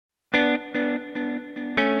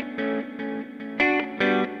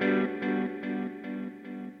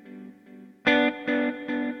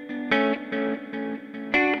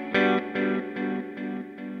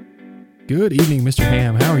Good evening, Mr.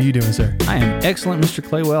 Ham. How are you doing, sir? I am excellent, Mr.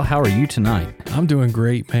 Claywell. How are you tonight? I'm doing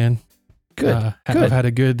great, man. Good. I've had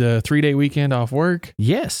a good 3-day weekend off work.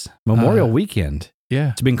 Yes. Memorial weekend.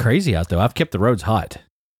 Yeah. It's been crazy out, though. I've kept the roads hot.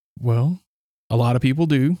 Well, a lot of people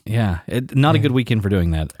do. Yeah. Not a good weekend for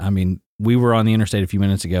doing that. I mean, we were on the interstate a few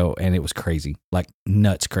minutes ago, and it was crazy. Like,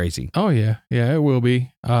 nuts crazy. Oh, yeah. Yeah, it will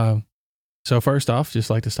be. So first off, just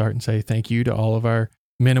like to start and say thank you to all of our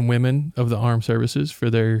men and women of the armed services for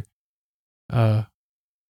their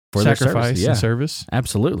sacrifice and service.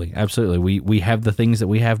 Absolutely. We have the things that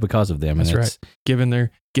we have because of them. That's right. Given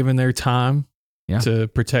their time to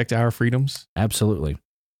protect our freedoms. Absolutely.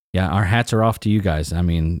 Yeah. Our hats are off to you guys. I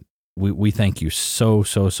mean, we thank you so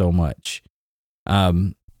much.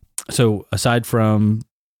 So aside from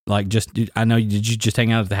did you just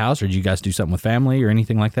hang out at the house, or did you guys do something with family or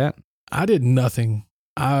anything like that? I did nothing.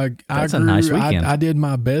 That's a nice weekend. I did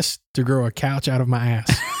my best to grow a couch out of my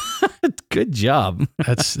ass. Good job.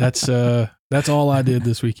 That's all I did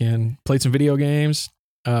this weekend. Played some video games.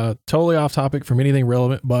 Totally off topic from anything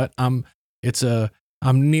relevant, but I'm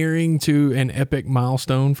nearing to an epic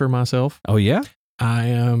milestone for myself. Oh yeah? I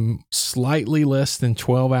am slightly less than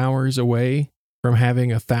 12 hours away from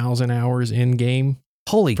having 1,000 hours in game.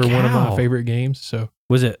 Holy cow. For one of my favorite games. So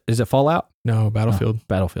is it Fallout? No, Battlefield.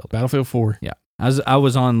 Battlefield 4. Yeah. I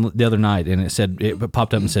was on the other night, and it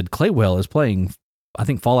popped up and said Claywell is playing, I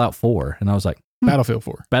think, Fallout 4. And I was like, Battlefield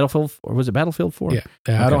 4. Or was it Battlefield 4? Yeah.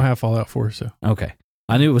 Okay. I don't have Fallout 4, so. Okay.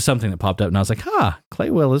 I knew it was something that popped up, and I was like,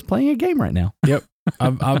 Claywell is playing a game right now. Yep.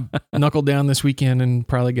 I've knuckled down this weekend and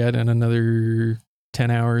probably got in another 10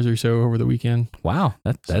 hours or so over the weekend. Wow.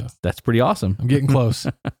 That's pretty awesome. I'm getting close.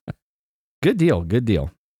 Good deal.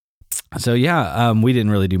 So yeah, we didn't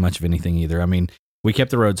really do much of anything either. I mean, we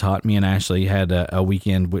kept the roads hot. Me and Ashley had a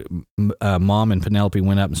weekend. Mom and Penelope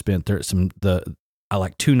went up and spent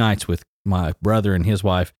 2 nights with my brother and his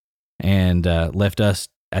wife, and left us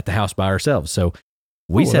at the house by ourselves. So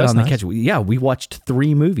we sat on the couch. Yeah, we watched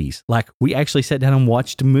 3 movies. Like, we actually sat down and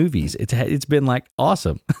watched movies. It's been like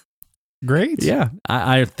awesome. Great. Yeah,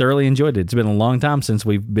 I thoroughly enjoyed it. It's been a long time since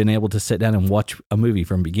we've been able to sit down and watch a movie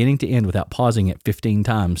from beginning to end without pausing it 15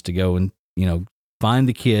 times to go and, find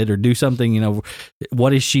the kid or do something,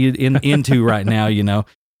 what is she into right now,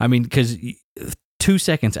 I mean, because 2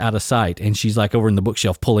 seconds out of sight and she's like over in the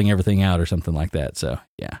bookshelf pulling everything out or something like that. So,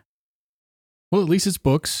 yeah. Well, at least it's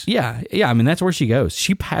books. Yeah. I mean, that's where she goes.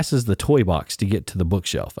 She passes the toy box to get to the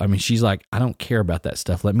bookshelf. I mean, she's like, I don't care about that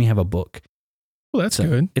stuff. Let me have a book. Well, that's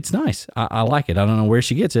good. It's nice. I like it. I don't know where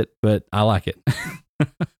she gets it, but I like it.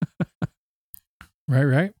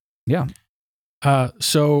 Right. Yeah.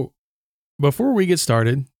 So before we get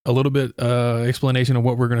started, a little bit explanation of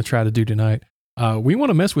what we're going to try to do tonight. We want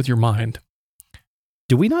to mess with your mind.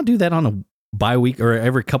 Do we not do that on a bi-week or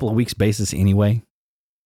every couple of weeks basis anyway?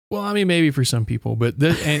 Well, I mean, maybe for some people, but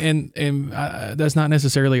that's not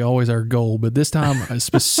necessarily always our goal. But this time,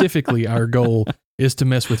 specifically, our goal is to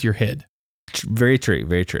mess with your head. Very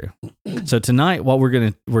true. So tonight, what we're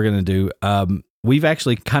gonna do, we've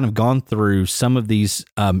actually kind of gone through some of these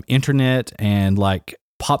internet and like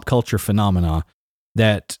pop culture phenomena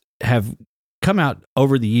that have come out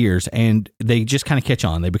over the years, and they just kind of catch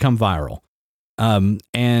on. They become viral,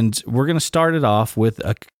 and we're gonna start it off with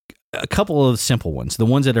a couple of simple ones, the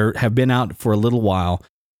ones that have been out for a little while,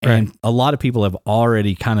 and right. A lot of people have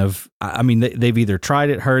already kind of, I mean, they've either tried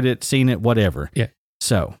it, heard it, seen it, whatever. Yeah.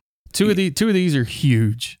 So. Two of these are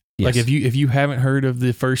huge. Yes. Like if you haven't heard of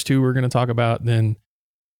the first 2 we're going to talk about, then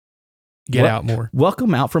get out more.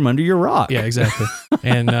 Welcome out from under your rock. Yeah, exactly.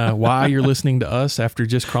 And why you're listening to us after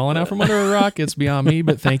just crawling out from under a rock, it's beyond me,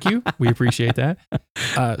 but thank you. We appreciate that.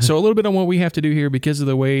 So a little bit on what we have to do here because of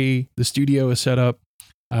the way the studio is set up.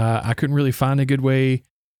 I couldn't really find a good way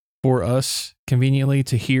for us conveniently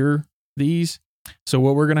to hear these. So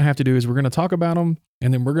what we're going to have to do is we're going to talk about them,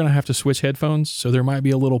 and then we're going to have to switch headphones. So there might be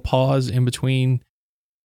a little pause in between.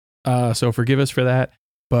 So forgive us for that,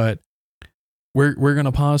 but we're going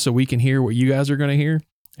to pause so we can hear what you guys are going to hear.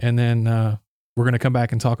 And then we're going to come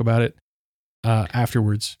back and talk about it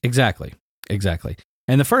afterwards. Exactly.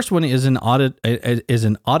 And the first one is an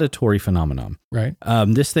auditory phenomenon. Right.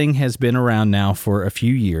 This thing has been around now for a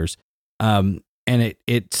few years. And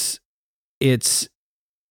it's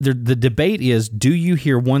the debate is, do you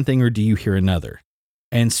hear one thing or do you hear another?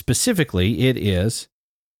 And specifically, it is,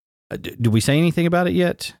 do we say anything about it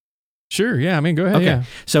yet? Sure. Yeah. I mean, go ahead. Okay. Yeah.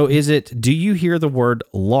 So do you hear the word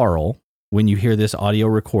laurel when you hear this audio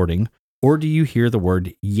recording, or do you hear the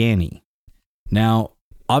word Yanny? Now,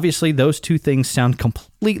 obviously, those two things sound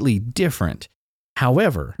completely different.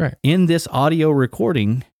 However, in this audio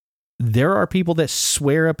recording, there are people that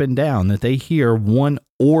swear up and down that they hear one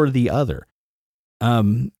or the other.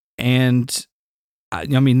 And I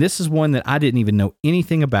mean, this is one that I didn't even know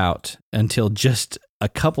anything about until just a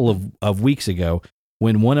couple of weeks ago,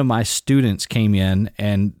 when one of my students came in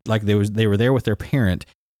and like they were there with their parent,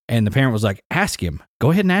 and the parent was like, ask him,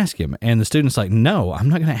 go ahead and ask him. And the student's like, no, I'm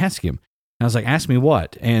not going to ask him. And I was like, ask me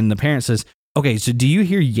what? And the parent says, okay, so do you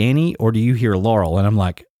hear Yanny or do you hear Laurel? And I'm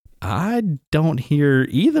like, I don't hear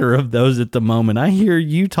either of those at the moment. I hear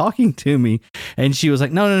you talking to me. And she was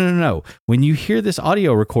like, no. When you hear this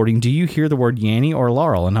audio recording, do you hear the word Yanny or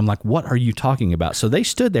Laurel? And I'm like, what are you talking about? So they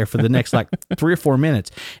stood there for the next like 3 or 4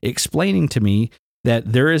 minutes explaining to me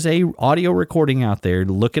that there is a audio recording out there.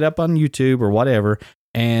 Look it up on YouTube or whatever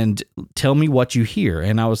and tell me what you hear.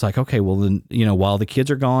 And I was like, okay, well then, while the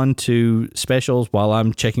kids are gone to specials, while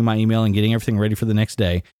I'm checking my email and getting everything ready for the next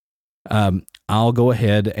day, I'll go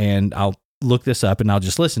ahead and I'll look this up and I'll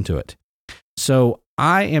just listen to it. So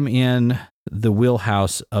I am in the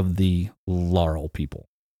wheelhouse of the Laurel people.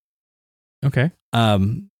 Okay.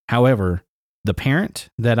 However, the parent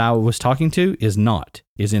that I was talking to is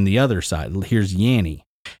in the other side. Here's Yanny.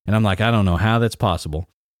 And I'm like, I don't know how that's possible.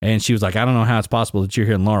 And she was like, I don't know how it's possible that you're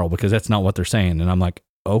hearing Laurel because that's not what they're saying. And I'm like,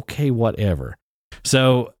 okay, whatever.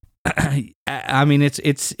 So, I mean, it's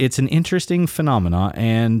an interesting phenomena,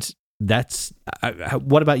 and that's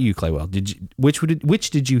what about you, Claywell? Which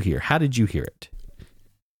did you hear? How did you hear it?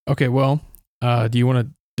 Okay, well, do you want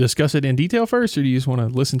to discuss it in detail first, or do you just want to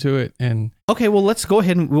listen to it? And okay, well, let's go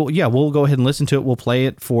ahead and we'll go ahead and listen to it. We'll play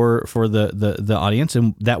it for the audience,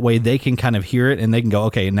 and that way they can kind of hear it and they can go,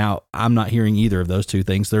 okay, now I'm not hearing either of those two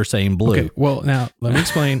things. They're saying blue. Okay, well, now let me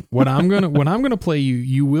explain what I'm gonna play you.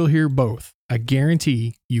 You will hear both. I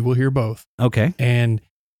guarantee you will hear both. Okay, and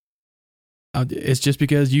it's just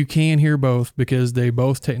because you can hear both because they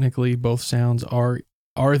both sounds are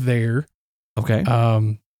there.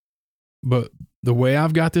 Okay. But the way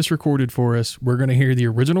I've got this recorded for us, we're going to hear the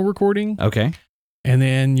original recording. Okay. And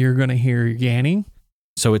then you're going to hear Yanny.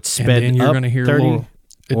 So it's sped and then you're up going to hear 30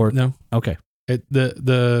 Laurel. No. Okay.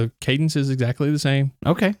 The cadence is exactly the same.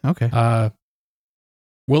 Okay.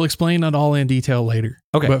 We'll explain it all in detail later.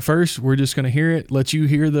 Okay. But first, we're just going to hear it, let you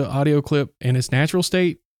hear the audio clip in its natural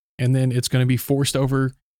state, and then it's going to be forced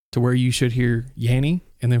over to where you should hear Yanny,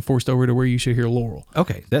 and then forced over to where you should hear Laurel.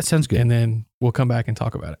 Okay, that sounds good. And then we'll come back and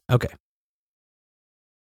talk about it. Okay.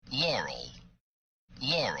 Laurel,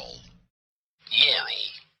 Laurel, Yanny,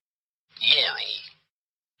 Yanny,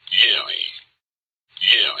 Yanny,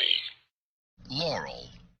 Yanny, Laurel,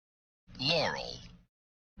 Laurel,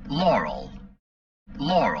 Laurel,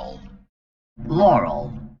 Laurel,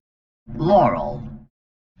 Laurel, Laurel,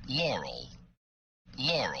 Laurel,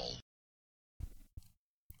 Laurel.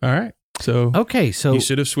 All right. So okay, so you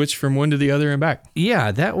should have switched from one to the other and back.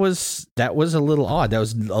 Yeah, that was a little odd. That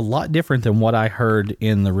was a lot different than what I heard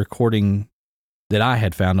in the recording that I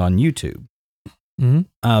had found on YouTube.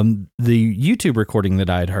 Mm-hmm. The YouTube recording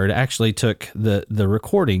that I had heard actually took the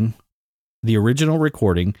recording, the original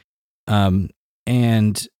recording, and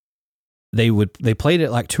they played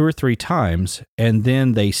it like 2 or 3 times, and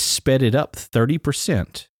then they sped it up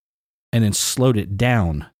 30%, and then slowed it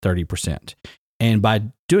down 30%. And by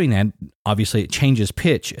doing that, obviously it changes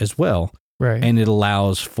pitch as well. Right. And it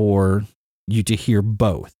allows for you to hear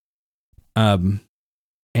both. And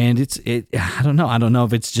I don't know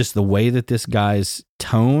if it's just the way that this guy's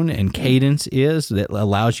tone and cadence is that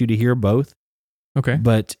allows you to hear both. Okay.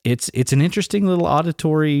 But it's an interesting little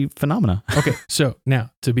auditory phenomena. Okay. So now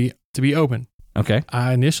to be open. Okay.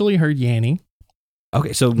 I initially heard Yanny.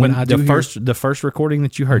 Okay, so when the first recording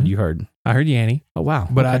that you heard, you heard? I heard Yanny. Oh, wow.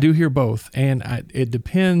 But okay. I do hear both. And it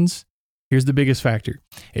depends. Here's the biggest factor.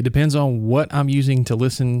 It depends on what I'm using to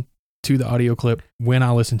listen to the audio clip when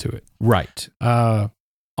I listen to it. Right.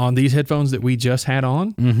 On these headphones that we just had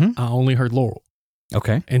on, I only heard Laurel.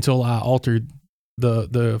 Okay. Until I altered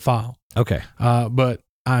the file. Okay. But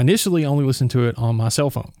I initially only listened to it on my cell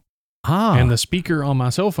phone. And the speaker on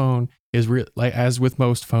my cell phone is like, as with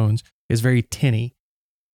most phones, is very tinny.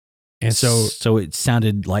 And so it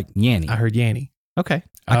sounded like Yanny. I heard Yanny. Okay.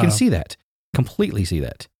 I can see that. Completely see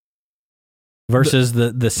that. Versus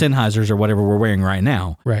the Sennheisers or whatever we're wearing right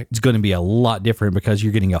now. Right. It's going to be a lot different because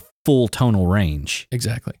you're getting a full tonal range.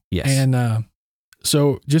 Exactly. Yes. And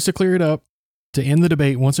so just to clear it up, to end the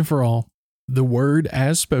debate once and for all, the word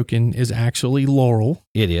as spoken is actually Laurel.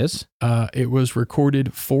 It is. It was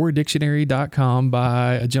recorded for dictionary.com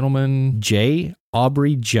by a gentleman. J.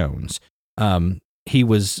 Aubrey Jones. He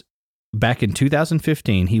was... Back in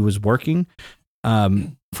 2015, he was working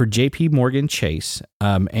for JP Morgan Chase,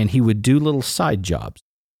 and he would do little side jobs.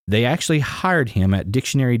 they actually hired him at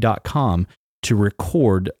dictionary.com to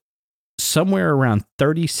record somewhere around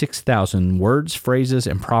 36,000 words, phrases,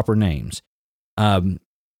 and proper names. And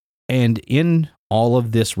in all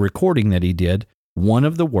of this recording that he did, one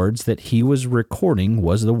of the words that he was recording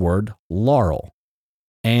was the word laurel.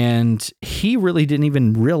 And he really didn't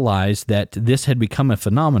even realize that this had become a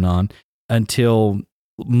phenomenon until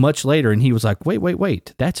much later. And he was like,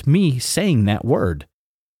 wait, that's me saying that word.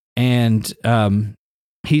 And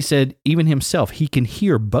he said, even himself, he can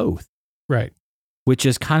hear both. Right. Which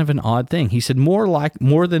is kind of an odd thing. He said, more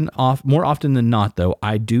often than not, though,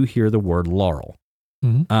 I do hear the word laurel.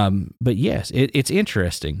 Mm-hmm. But yes, it's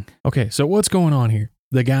interesting. Okay, so what's going on here?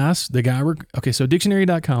 So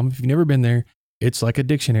dictionary.com, if you've never been there, it's like a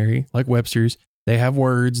dictionary, like Webster's. They have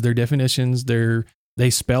words, their definitions, they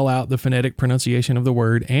spell out the phonetic pronunciation of the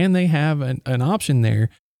word, and they have an option there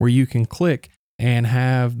where you can click and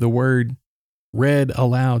have the word read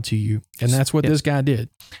aloud to you. And that's what this guy did.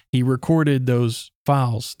 He recorded those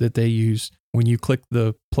files that they use when you click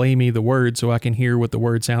the play me the word so I can hear what the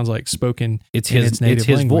word sounds like spoken in its native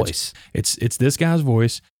language. Voice. It's this guy's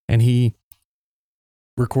voice, and he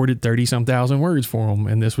recorded 30-some thousand words for him,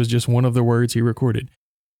 and this was just one of the words he recorded.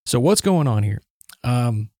 So what's going on here?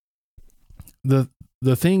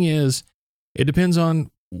 The thing is, it depends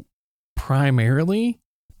on primarily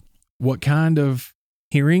what kind of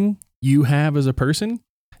hearing you have as a person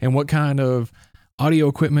and what kind of audio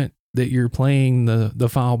equipment that you're playing the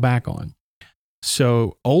file back on.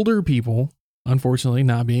 So older people, unfortunately,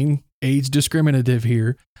 not being age discriminative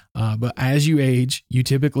here, but as you age, you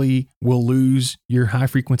typically will lose your high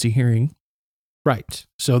frequency hearing. Right.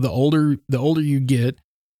 So the older you get,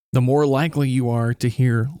 the more likely you are to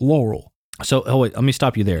hear laurel. So, wait, let me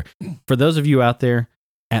stop you there. For those of you out there,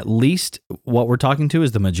 at least what we're talking to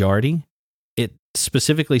is the majority. It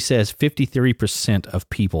specifically says 53% of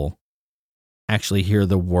people actually hear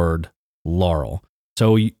the word laurel.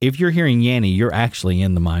 So if you're hearing Yanny, you're actually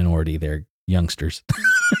in the minority there, youngsters.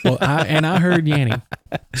 Well, I heard Yanny,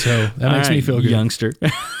 so that makes me feel good. Youngster.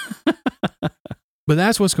 But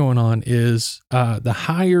that's what's going on is the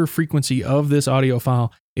higher frequency of this audio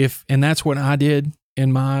file, and that's what I did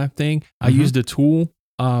in my thing. I used a tool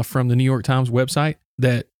from the New York Times website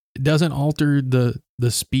that doesn't alter the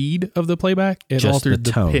speed of the playback. It Just altered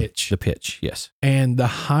the tone, pitch. The pitch, yes. And the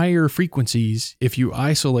higher frequencies, if you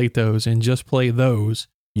isolate those and just play those,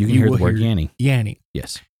 you can hear the word Yanny. Yanny.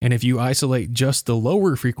 Yes. And if you isolate just the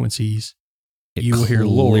lower frequencies, you will hear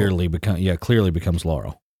laurel. Clearly becomes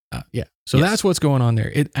laurel. So that's what's going on there.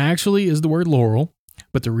 It actually is the word laurel,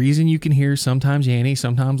 but the reason you can hear sometimes Yanny,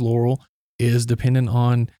 sometimes laurel is dependent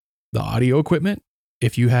on the audio equipment.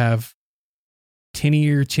 If you have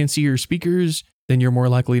tinnier, chintzier speakers, then you're more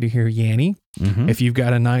likely to hear Yanny. Mm-hmm. If you've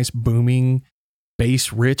got a nice booming,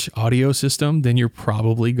 bass-rich audio system, then you're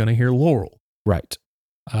probably going to hear laurel. Right.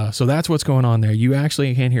 So that's what's going on there. You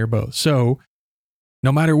actually can hear both. So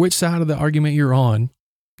no matter which side of the argument you're on,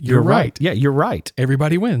 you're right. Yeah, you're right.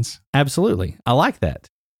 Everybody wins. Absolutely. I like that.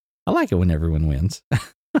 I like it when everyone wins.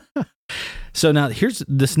 So now here's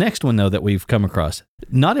this next one, though, that we've come across.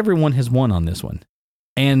 Not everyone has won on this one.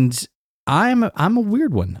 And I'm a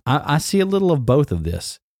weird one. I see a little of both of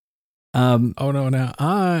this. Now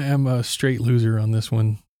I am a straight loser on this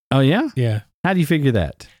one. Oh, yeah? Yeah. How do you figure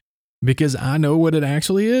that? Because I know what it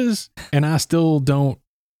actually is, and I still don't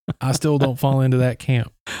fall into that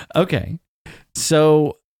camp. Okay.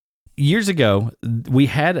 So years ago, we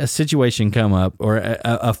had a situation come up, or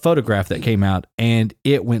a photograph that came out, and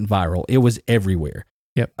it went viral. It was everywhere.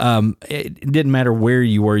 Yep. It didn't matter where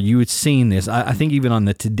you were. You had seen this. I think even on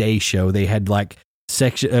the Today Show, they had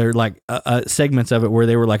segments of it where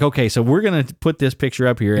they were like, okay, so we're going to put this picture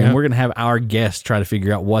up here, and we're going to have our guests try to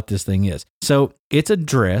figure out what this thing is. So it's a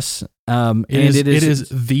dress. It is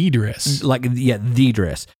the dress. The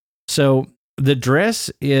dress. So the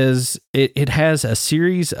dress is, it has a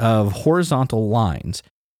series of horizontal lines.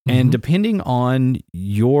 Mm-hmm. And depending on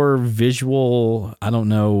your visual,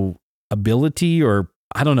 ability, or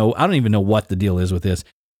I don't even know what the deal is with this.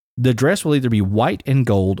 The dress will either be white and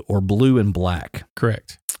gold or blue and black.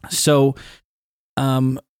 Correct. So,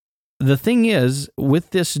 the thing is, with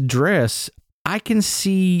this dress, I can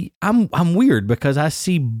see, I'm weird because I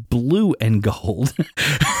see blue and gold.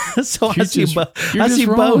 So I see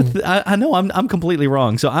both. I know I'm completely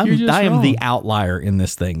wrong. So I am the outlier in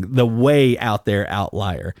this thing, the way out there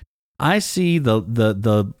outlier. I see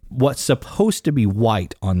the what's supposed to be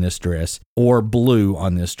white on this dress or blue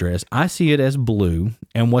on this dress. I see it as blue,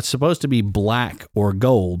 and what's supposed to be black or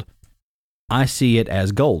gold, I see it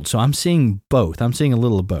as gold. So I'm seeing both. I'm seeing a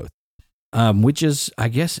little of both, which is, I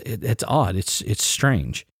guess, it's odd. It's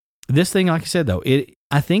strange. This thing, like I said, though,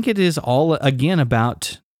 I think it is all, again,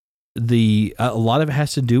 about a lot of it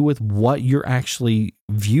has to do with what you're actually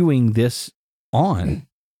viewing this on.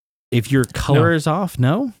 If your color is off,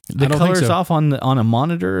 no? The color is off on a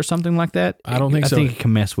monitor or something like that? I don't think so. I think it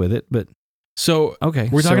can mess with it, but... So, okay,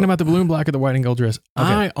 we're talking about the blue and black of the white and gold dress. Okay.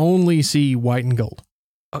 I only see white and gold.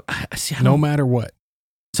 No matter what.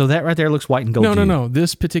 So that right there looks white and gold. No.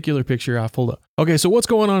 This particular picture I pulled up. Okay, so what's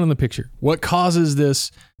going on in the picture? What causes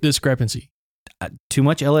this discrepancy? Too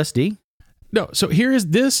much LSD? No. So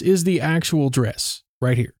this is the actual dress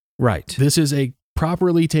right here. Right. This is a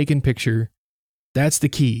properly taken picture. That's the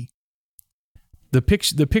key. The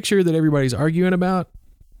picture that everybody's arguing about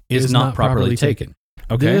is not properly taken.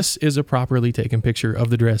 Okay. This is a properly taken picture of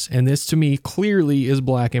the dress, and this to me clearly is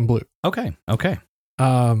black and blue. Okay.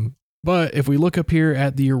 But if we look up here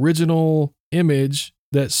at the original image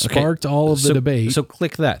that sparked all of the debate. So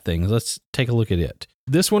click that thing. Let's take a look at it.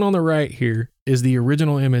 This one on the right here is the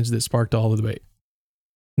original image that sparked all the debate.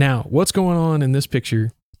 Now, what's going on in this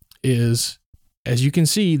picture is, as you can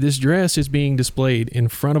see, this dress is being displayed in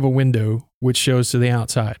front of a window, which shows to the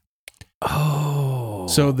outside. Oh.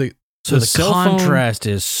 So the contrast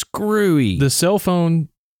is screwy. The cell phone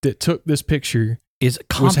that took this picture is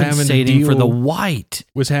compensating for the white.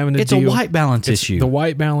 It's a white balance issue. The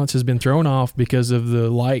white balance has been thrown off because of the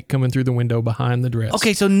light coming through the window behind the dress.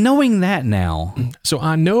 Okay, so knowing that now. So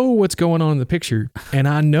I know what's going on in the picture, and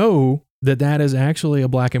I know that is actually a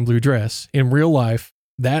black and blue dress. In real life,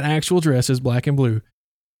 that actual dress is black and blue.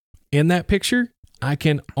 In that picture, I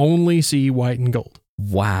can only see white and gold.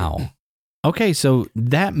 Wow. Okay, so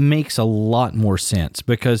that makes a lot more sense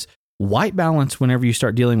because white balance, whenever you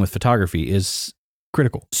start dealing with photography, is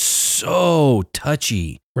critical. So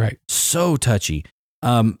touchy. Right. So touchy.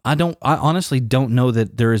 I honestly don't know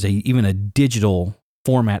that there is even a digital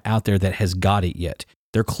format out there that has got it yet.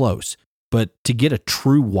 They're close. But to get a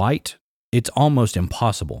true white, it's almost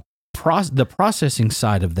impossible. The processing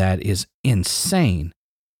side of that is insane.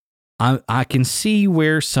 I can see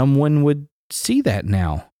where someone would see that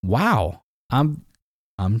now. Wow. I'm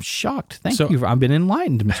shocked. Thank you. I've been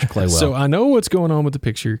enlightened, Mr. Claywell. So I know what's going on with the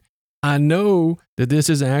picture. I know that this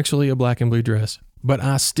is actually a black and blue dress, but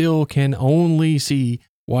I still can only see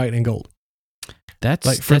white and gold.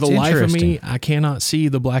 For the life of me, I cannot see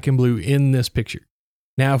the black and blue in this picture.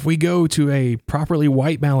 Now, if we go to a properly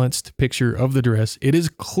white balanced picture of the dress, it is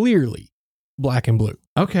clearly black and blue.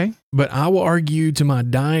 Okay. But I will argue to my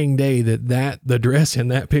dying day that the dress in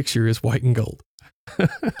that picture is white and gold.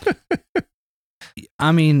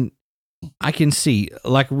 I mean, I can see,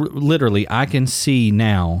 literally, I can see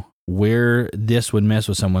now where this would mess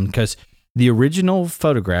with someone because the original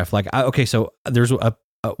photograph, so there's a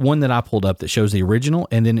one that I pulled up that shows the original,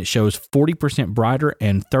 and then it shows 40% brighter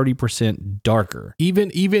and 30% darker.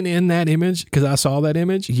 Even in that image, because I saw that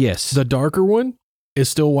image, yes, the darker one is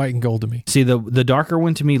still white and gold to me. See, the darker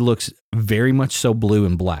one to me looks very much so blue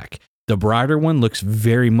and black. The brighter one looks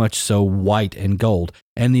very much so white and gold.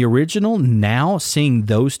 And the original, now seeing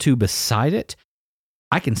those two beside it,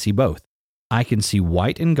 I can see both. I can see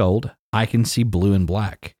white and gold. I can see blue and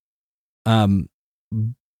black. But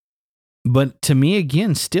to me,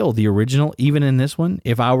 again, still the original, even in this one,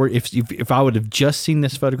 if I would have just seen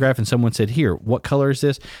this photograph and someone said, "Here, what color is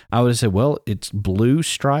this?" I would have said, "Well, it's blue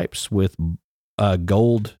stripes with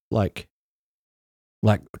gold like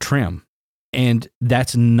trim." And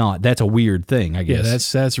that's a weird thing, I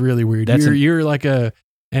guess. Yeah, that's really weird. You're like an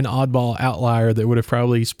oddball outlier that would have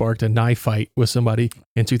probably sparked a knife fight with somebody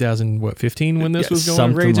in 2015 when this was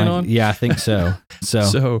raging on. Yeah, I think so.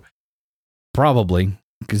 So probably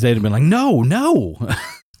because they'd have been like, no.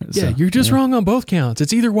 Yeah, you're just wrong on both counts.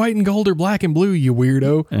 It's either white and gold or black and blue, you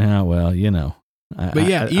weirdo. Yeah, well, you know. But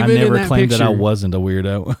yeah, I never claimed that I wasn't a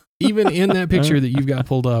weirdo. Even in that picture that you've got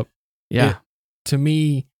pulled up, yeah, to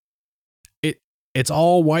me, it's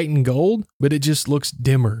all white and gold, but it just looks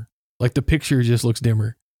dimmer. Like the picture just looks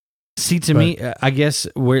dimmer. See, to me, I guess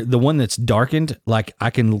where the one that's darkened, like I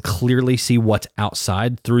can clearly see what's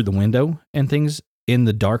outside through the window and things in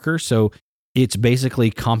the darker. So it's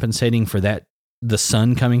basically compensating for that, the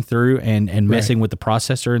sun coming through and messing with the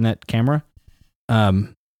processor in that camera.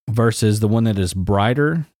 Versus the one that is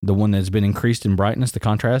brighter, the one that's been increased in brightness, the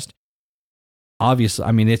contrast. Obviously,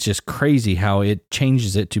 I mean, it's just crazy how it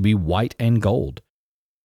changes it to be white and gold.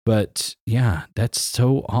 But yeah, that's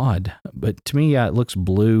so odd. But to me, yeah, it looks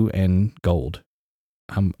blue and gold.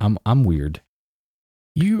 I'm weird.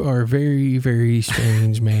 You are very, very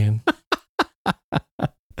strange, man.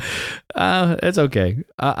 It's okay.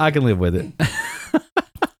 I can live with it.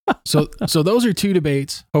 So those are two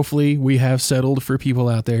debates. Hopefully we have settled for people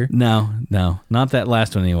out there. No, not that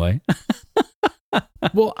last one anyway.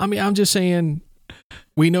 Well, I mean, I'm just saying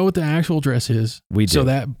we know what the actual dress is. We do. So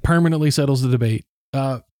that permanently settles the debate.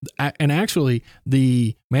 And actually,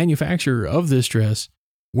 the manufacturer of this dress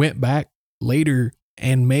went back later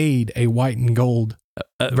and made a white and gold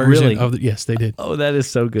version really? of the. Yes, they did. Oh, that is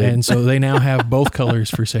so good. And so they now have both colors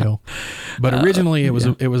for sale. But originally, it was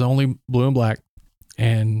only blue and black,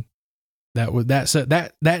 and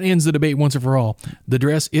that ends the debate once and for all. The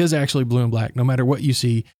dress is actually blue and black, no matter what you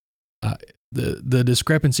see. The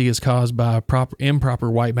discrepancy is caused by improper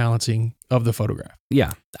white balancing of the photograph.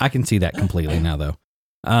 Yeah, I can see that completely now, though.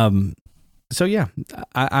 So yeah,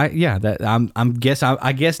 I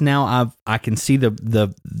guess now I can see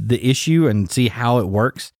the issue and see how it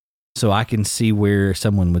works, so I can see where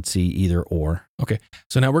someone would see either or. Okay,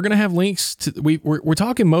 so now we're gonna have links to we're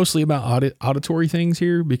talking mostly about auditory things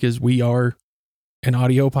here because we are an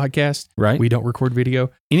audio podcast, right? We don't record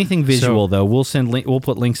video. Anything visual though, we'll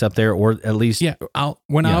put links up there, or at least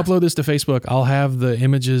when I upload this to Facebook, I'll have the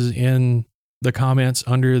images in the comments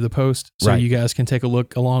under the post, so you guys can take a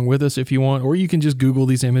look along with us if you want, or you can just Google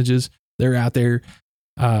these images. They're out there.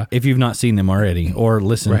 If you've not seen them already or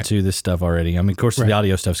listened to this stuff already. I mean, of course, the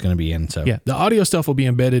audio stuff's going to be in. So yeah, the audio stuff will be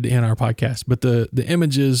embedded in our podcast, but the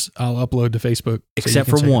images I'll upload to Facebook. Except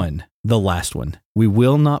for one, the last one. We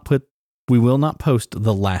will not post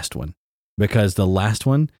the last one because the last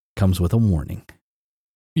one comes with a warning.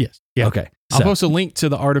 Yes. Yeah. Okay. I'll post a link to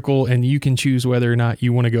the article and you can choose whether or not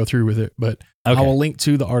you want to go through with it. But I will link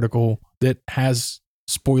to the article that has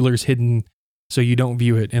spoilers hidden so you don't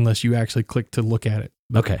view it unless you actually click to look at it.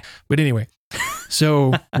 But anyway,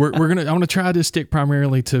 so I want to try to stick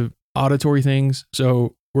primarily to auditory things.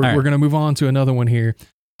 So we're going to move on to another one here.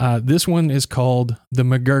 This one is called the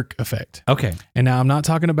McGurk effect. Okay. And now I'm not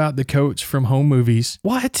talking about the coach from Home Movies.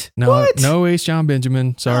 What? No H. John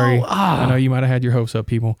Benjamin. Sorry. I know you might have had your hopes up,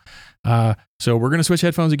 people. So we're going to switch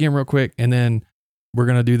headphones again real quick, and then we're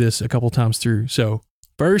going to do this a couple times through. So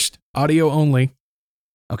first, audio only.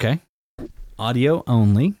 Okay. Audio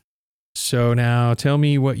only. So now tell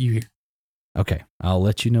me what you hear. Okay. I'll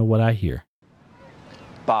let you know what I hear.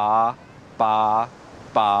 Ba, ba,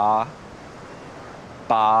 ba.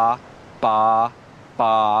 Ba, ba,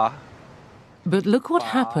 ba. But look what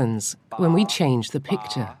happens when we change the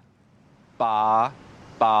picture. Ba,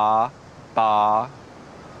 ba, ba.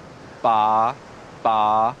 Ba,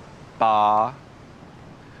 ba, ba.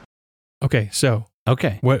 Okay, so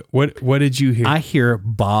okay, what did you hear? I hear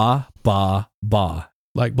ba, ba, ba,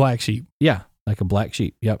 like black sheep. Yeah, like a black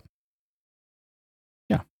sheep. Yep.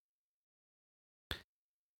 Yeah.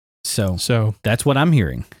 So that's what I'm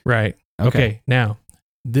hearing. Right. Okay. Now,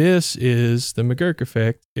 this is the McGurk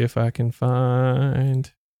effect. If I can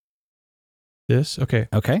find this. Okay.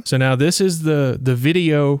 Okay. So now this is the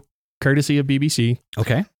video courtesy of BBC.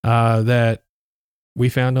 Okay. That we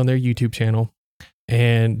found on their YouTube channel.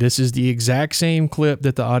 And this is the exact same clip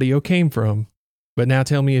that the audio came from. But now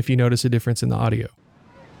tell me if you notice a difference in the audio.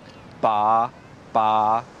 Ba,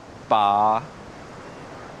 ba, ba.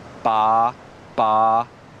 Ba, ba,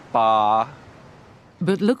 ba.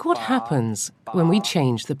 But look what happens when we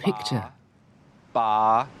change the picture.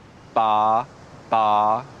 Ba, ba,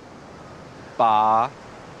 ba. Ba,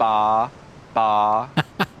 ba, ba.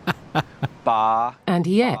 Ba. And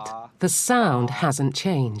yet, the sound hasn't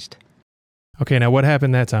changed. Okay, now what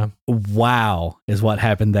happened that time? Wow, is what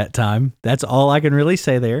happened that time. That's all I can really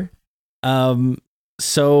say there.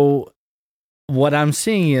 So what I'm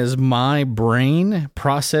seeing is my brain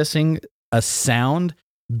processing a sound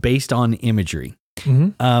based on imagery.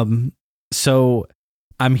 Mm-hmm. So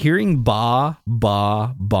I'm hearing ba,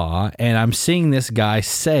 ba, ba, and I'm seeing this guy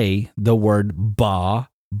say the word ba,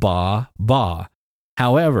 ba, ba.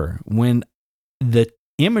 However, when the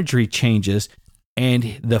imagery changes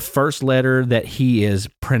and the first letter that he is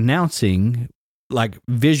pronouncing, like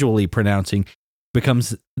visually pronouncing,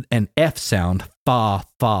 becomes an F sound, fa,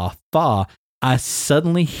 fa, fa, I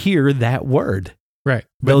suddenly hear that word. Right.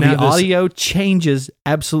 Though the audio changes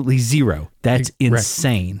absolutely zero. That's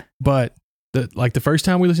insane. But the first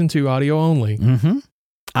time we listened to audio only,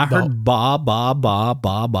 I heard ba, ba, ba,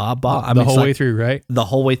 ba, ba, ba. The whole way through, right? The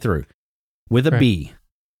whole way through. With a B.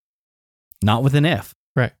 Not with an F.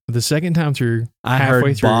 Right. The second time through, I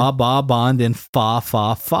heard ba, ba, ba, and then fa,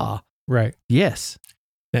 fa, fa. Right. Yes.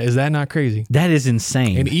 Now, is that not crazy? That is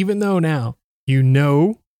insane. And even though now, you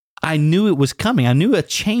know. I knew it was coming. I knew a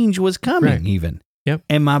change was coming even. Yep.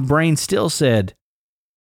 And my brain still said,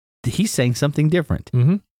 he's saying something different.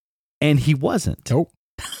 Mm-hmm. And he wasn't. Nope.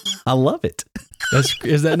 I love it.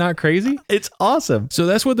 Is that not crazy? It's awesome. So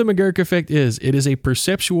that's what the McGurk effect is. It is a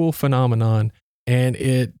perceptual phenomenon, and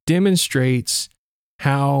it demonstrates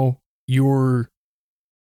how your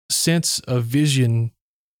sense of vision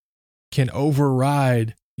can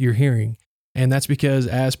override your hearing. And that's because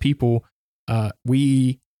as people,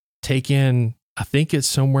 we take in, I think it's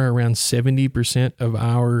somewhere around 70% of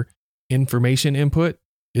our information input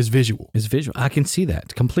is visual. I can see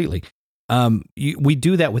that completely. We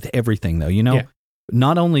do that with everything, though. Yeah.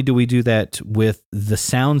 Not only do we do that with the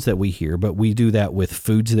sounds that we hear, but we do that with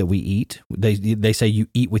foods that we eat. They say you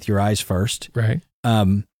eat with your eyes first, Right.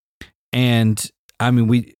 And I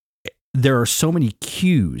mean, there are so many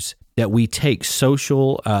cues that we take,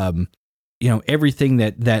 social, everything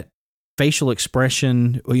that facial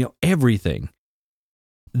expression, everything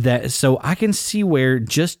that. So I can see where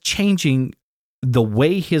just changing the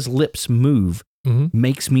way his lips move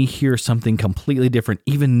makes me hear something completely different,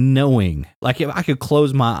 even knowing, like if I could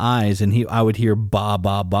close my eyes and I would hear ba,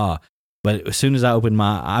 ba, ba. But as soon as I open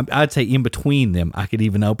I'd say in between them, I could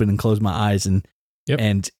even open and close my eyes and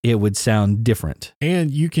it would sound different. And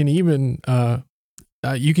you can even,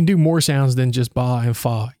 you can do more sounds than just ba and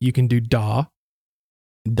fa. You can do da.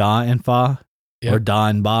 Da and fa? Yep. Or da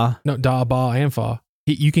and ba? No, da, ba, and fa.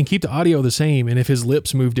 You can keep the audio the same, and if his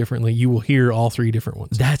lips move differently, you will hear all three different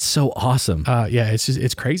ones. That's so awesome. Yeah,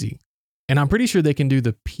 it's crazy. And I'm pretty sure they can do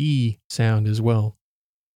the P sound as well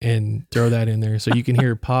and throw that in there. So you can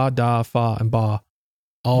hear pa, da, fa, and ba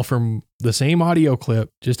all from the same audio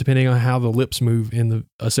clip, just depending on how the lips move in the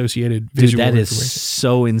associated visual Dude, that is information.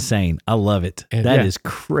 so insane. I love it. And That is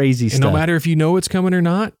crazy And stuff. no matter if you know it's coming or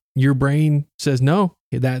not, your brain says, no,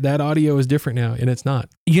 that audio is different now, and it's not.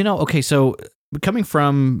 Okay, so coming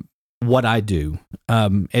from what I do,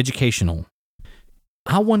 educational,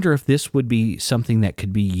 I wonder if this would be something that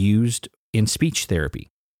could be used in speech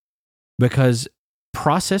therapy, because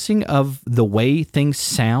processing of the way things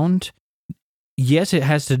sound, yes, it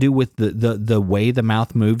has to do with the way the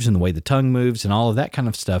mouth moves and the way the tongue moves and all of that kind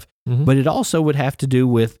of stuff, but it also would have to do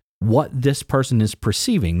with what this person is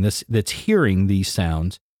perceiving, that's hearing these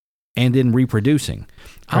sounds and then reproducing.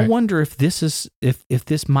 Right. I wonder if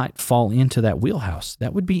this might fall into that wheelhouse.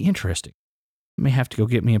 That would be interesting. I may have to go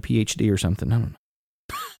get me a PhD or something. I don't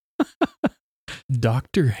know.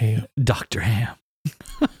 Dr. Ham. Dr. Ham.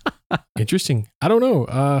 Interesting. I don't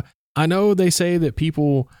know. I know they say that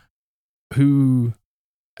people who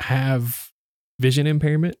have vision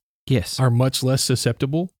impairment Yes. are much less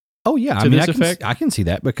susceptible. Oh yeah. to this effect? I can see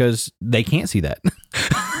that because they can't see that.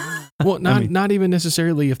 Well, not even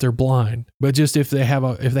necessarily if they're blind, but just if they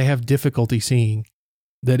have difficulty seeing,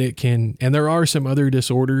 that it can. And there are some other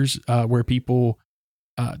disorders where people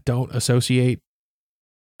don't associate.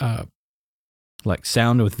 Like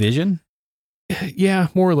sound with vision. Yeah,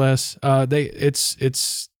 more or less.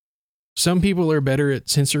 It's some people are better at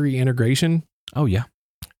sensory integration. Oh yeah.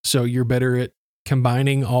 So you're better at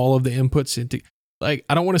combining all of the inputs into, like,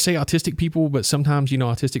 I don't want to say autistic people, but sometimes,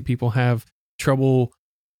 autistic people have trouble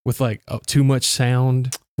with like too much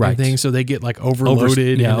sound and things. So they get like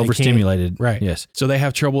overloaded and overstimulated. Right. Yes. So they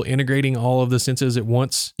have trouble integrating all of the senses at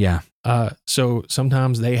once. Yeah. So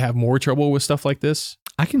sometimes they have more trouble with stuff like this.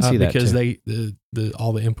 I can see that because too.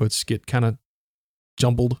 all the inputs get kind of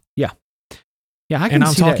jumbled. Yeah. Yeah. And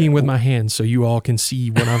I'm talking with my hands so you all can see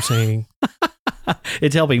what I'm saying.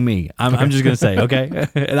 It's helping me. I'm just going to say, okay.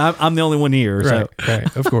 And I'm the only one here. So.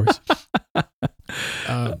 Right. Of course.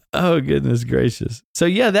 Oh, goodness gracious. So,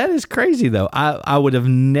 yeah, that is crazy, though. I would have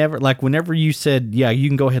never, like, whenever you said, yeah, you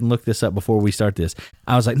can go ahead and look this up before we start this,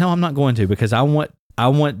 I was like, no, I'm not going to, because I want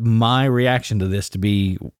my reaction to this to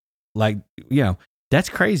be like, that's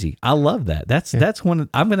crazy. I love that. That's one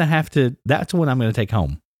I'm going to take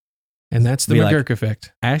home. And that's the McGurk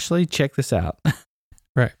effect. Ashley, check this out.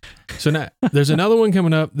 Right. So now there's another one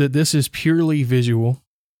coming up that this is purely visual.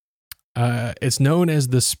 It's known as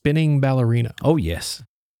the spinning ballerina. Oh, yes.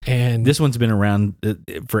 And this one's been around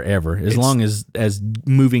forever, as long as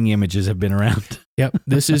moving images have been around. Yep.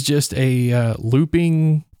 This is just a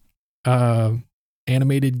looping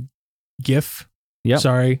animated GIF. Yep.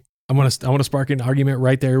 Sorry. I want to spark an argument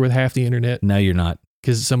right there with half the internet. No, you're not.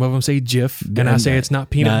 Because some of them say GIF, and I say it's not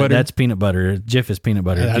peanut butter. That's peanut butter. GIF is peanut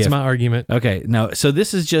butter. That's GIF. my argument. Okay. No. So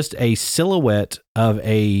this is just a silhouette of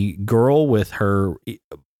a girl with her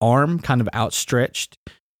arm kind of outstretched.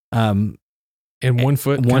 And one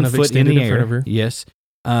foot in extended the in air. front of her. Yes.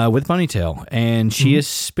 With ponytail. And she is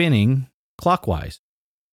spinning clockwise.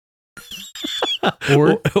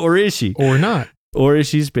 or is she? Or not. Or is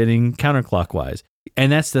she spinning counterclockwise?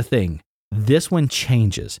 And that's the thing. This one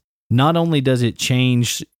changes. Not only does it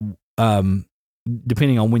change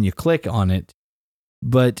depending on when you click on it,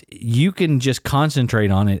 but you can just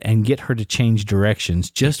concentrate on it and get her to change directions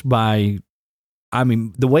just by, I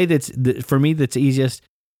mean, the way for me, that's easiest.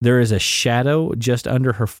 There is a shadow just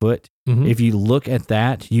under her foot. Mhm. If you look at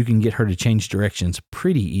that, you can get her to change directions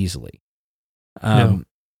pretty easily. No,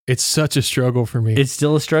 it's such a struggle for me. It's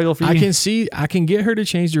still a struggle for you? I can get her to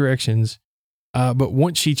change directions. But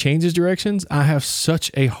once she changes directions, I have such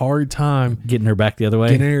a hard time getting her back the other way.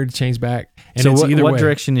 Getting her to change back. And so it's what way.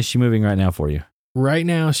 direction is she moving right now for you? Right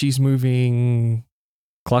now, she's moving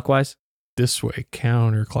Clockwise? this way,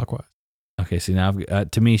 counterclockwise. Okay, see now,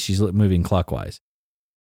 to me, she's moving clockwise.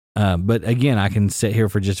 But again, I can sit here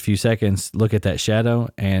for just a few seconds, look at that shadow,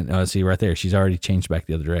 and see right there, she's already changed back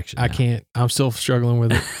the other direction. I can't. I'm still struggling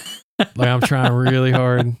with it. Like I'm trying really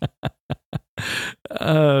hard.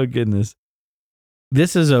 Oh, goodness.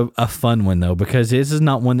 This is a fun one, though, because this is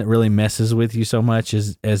not one that really messes with you so much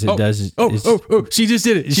as it does. Oh, she just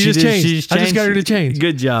did it. She just changed. I just got her to change.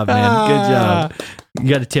 Good job, man. Good job. You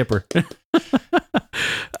got to tip her.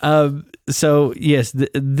 So, yes,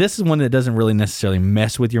 this is one that doesn't really necessarily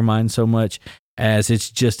mess with your mind so much as it's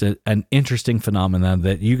just an interesting phenomenon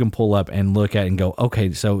that you can pull up and look at and go,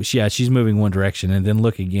 okay, so she's moving one direction, and then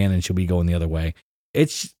look again and she'll be going the other way.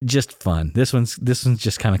 It's just fun. This one's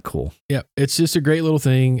just kind of cool. Yeah, it's just a great little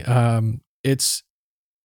thing. It's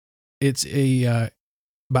a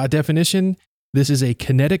by definition, this is a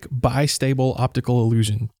kinetic bistable optical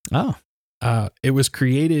illusion. Oh. It was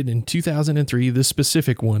created in 2003. This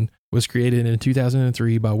specific one was created in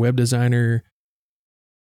 2003 by web designer,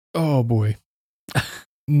 oh boy,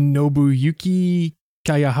 Nobuyuki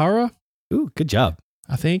Kayahara. Ooh, good job.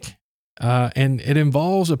 I think. And it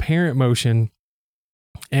involves apparent motion.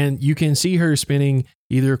 And you can see her spinning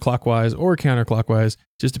either clockwise or counterclockwise.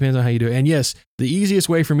 Just depends on how you do it. And yes, the easiest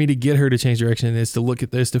way for me to get her to change direction is to look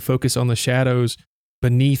at this, to focus on the shadows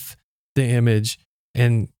beneath the image.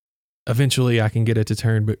 And eventually I can get it to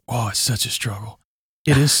turn. But it's such a struggle.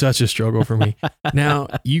 It is such a struggle for me. Now,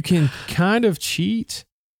 you can kind of cheat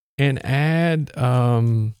and add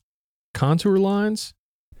contour lines.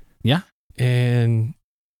 Yeah. And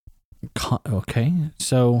okay.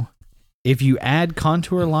 So if you add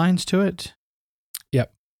contour lines to it?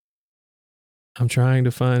 Yep. I'm trying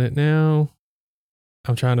to find it now.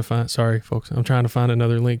 Sorry, folks. I'm trying to find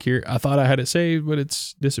another link here. I thought I had it saved, but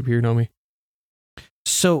it's disappeared on me.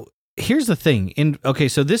 So here's the thing.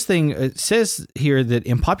 So this thing, it says here that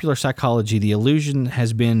in popular psychology, the illusion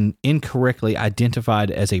has been incorrectly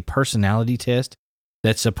identified as a personality test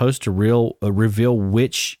that's supposed to reveal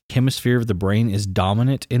which hemisphere of the brain is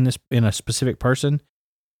dominant in a specific person.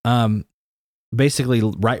 Basically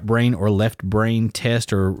right brain or left brain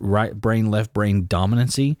test, or right brain, left brain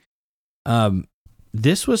dominancy.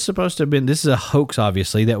 This was supposed to have been, this is a hoax,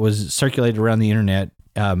 obviously, that was circulated around the internet,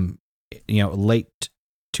 late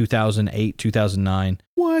 2008, 2009.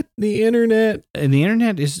 What? The internet? And the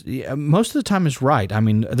internet is, most of the time is right. I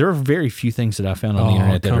mean, there are very few things that I found on the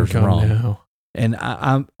internet that are wrong. Now. And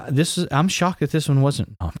I'm shocked that this one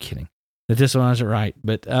wasn't, I'm kidding, that this one wasn't right.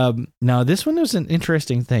 But no, this one was an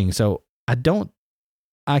interesting thing. So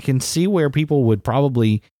I can see where people would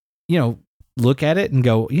probably, look at it and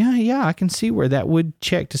go, yeah, I can see where that would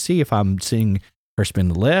check to see if I'm seeing her spin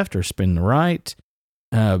the left or spin the right.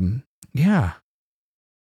 Yeah.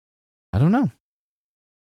 I don't know.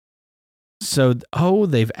 So,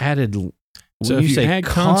 they've added, so if you add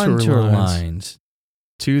contour lines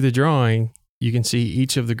to the drawing, you can see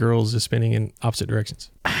each of the girls is spinning in opposite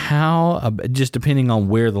directions. How? Just depending on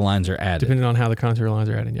where the lines are added. Depending on how the contour lines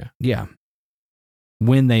are added, yeah. Yeah.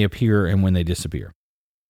 When they appear and when they disappear.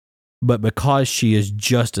 But because she is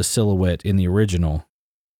just a silhouette in the original,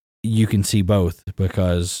 you can see both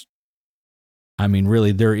because, I mean,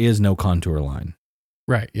 really, there is no contour line.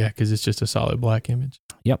 Right, yeah, because it's just a solid black image.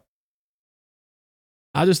 Yep.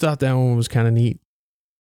 I just thought that one was kind of neat.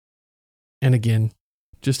 And again,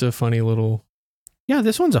 just a funny little... Yeah,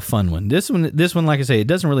 this one's a fun one. This one, like I say, it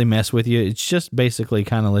doesn't really mess with you. It's just basically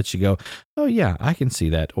kind of lets you go, oh yeah, I can see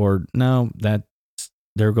that. Or no,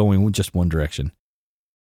 they're going just one direction.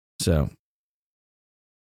 So.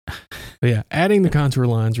 But yeah, adding the contour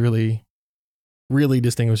lines really, really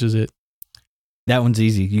distinguishes it. That one's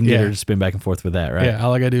easy. You can get her to spin back and forth with that, right? Yeah,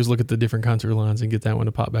 all I got to do is look at the different contour lines and get that one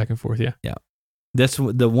to pop back and forth, yeah. Yeah. That's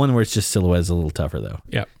the one where it's just silhouette is a little tougher, though.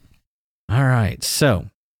 Yep. All right, so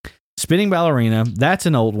spinning ballerina, that's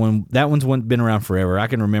an old one. That one's been around forever. I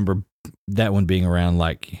can remember that one being around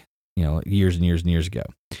years and years and years ago.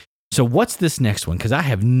 So what's this next one? Because I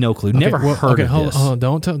have no clue. Never heard of this. Hold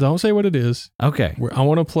on. Don't say what it is. Okay. I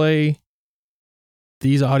want to play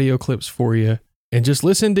these audio clips for you and just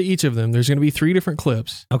listen to each of them. There's going to be 3 different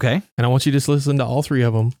clips, Okay. and I want you to just listen to all 3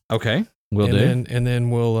 of them. Okay. We'll and do. Then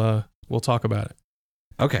we'll talk about it.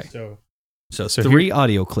 Okay. So 3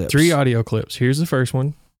 audio clips. 3 audio clips. Here's the first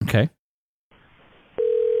one. Okay.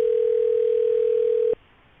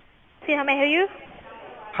 See how may I help you?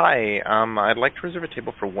 Hi, I'd like to reserve a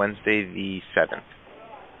table for Wednesday the 7th.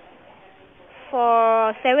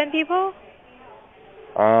 For 7 people?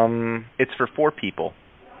 It's for 4 people.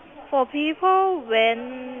 4 people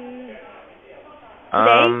when...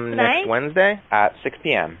 Next Tonight? Wednesday at 6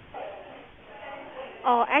 p.m.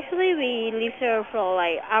 Oh, actually we leave here for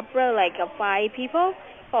like upper like 5 people.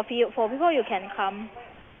 For 4 people you can come.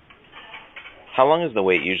 How long is the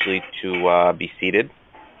wait usually to be seated?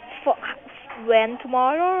 For when,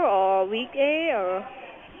 tomorrow or weekday or...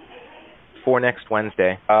 For next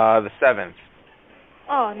Wednesday, the 7th.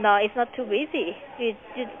 Oh no, it's not too busy.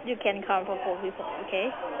 You can come for 4 people,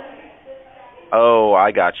 okay? Oh,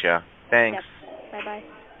 I gotcha. Thanks. Yep. Bye bye.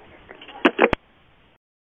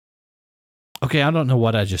 Okay, I don't know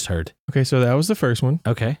what I just heard. Okay, so that was the first one.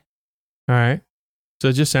 Okay. All right. So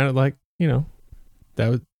it just sounded like,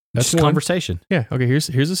 that's Just one. conversation. Yeah. Okay, here's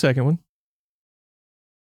the second one.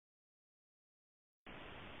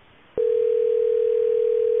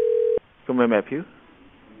 Can I help you?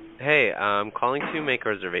 Hey, I'm calling to make a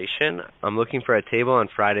reservation. I'm looking for a table on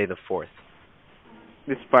Friday the 4th.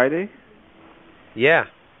 This Friday? Yeah.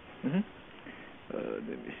 Mm-hmm. Let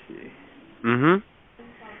me see. Mm-hmm.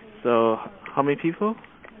 So, how many people?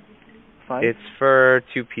 5? It's for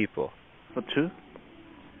 2 people. For 2?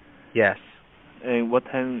 Yes. And what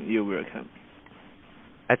time you will come?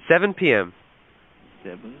 At 7 p.m.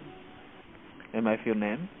 7. And my full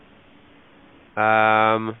name?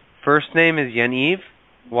 First name is Yaniv.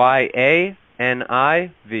 Y-A-N-I-V.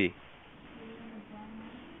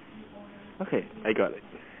 Okay, I got it.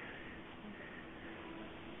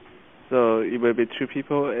 So, it will be 2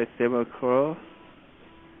 people at 7 o'clock?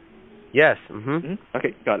 Yes. Mm-hmm. Mm-hmm.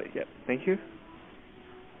 Okay, got it. Yeah. Thank you.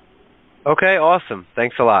 Okay, awesome.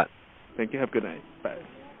 Thanks a lot. Thank you. Have a good night. Bye.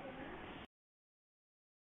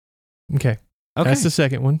 Okay. Okay. That's the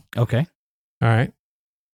second one. Okay. All right.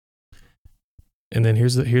 And then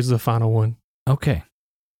here's the final one. Okay.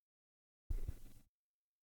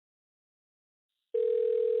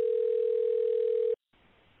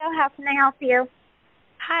 So how can I help you?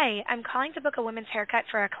 Hi, I'm calling to book a women's haircut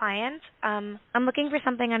for a client. I'm looking for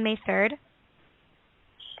something on May 3rd.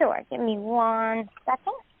 Sure, give me 1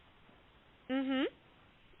 second. Mm-hmm.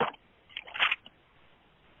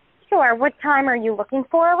 Sure, what time are you looking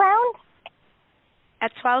for around?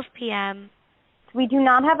 At 12 p.m. We do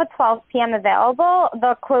not have a 12 p.m. available.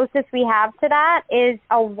 The closest we have to that is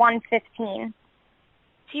a 1:15.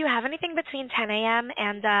 Do you have anything between 10 a.m.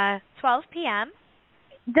 and 12 p.m.?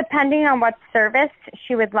 Depending on what service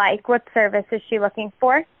she would like. What service is she looking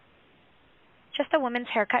for? Just a woman's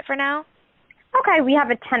haircut for now. Okay, we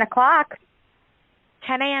have a 10 o'clock.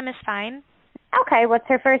 10 a.m. is fine. Okay, what's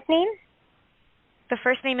her first name? The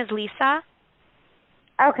first name is Lisa.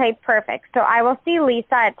 Okay, perfect. So I will see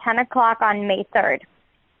Lisa at 10 o'clock on May 3rd.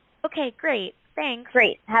 Okay, great. Thanks.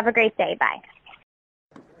 Great. Have a great day. Bye.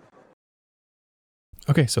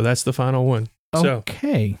 Okay, so that's the final one.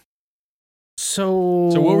 Okay.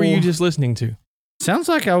 So So what were you just listening to? Sounds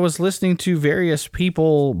like I was listening to various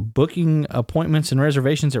people booking appointments and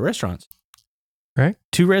reservations at restaurants. Right?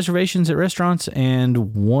 2 reservations at restaurants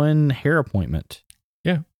and 1 hair appointment.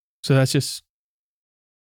 Yeah. So that's just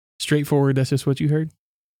straightforward. That's just what you heard.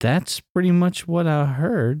 That's pretty much what I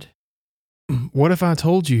heard. What if I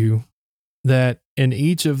told you that in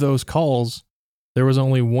each of those calls, there was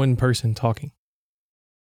only one person talking?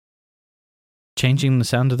 Changing the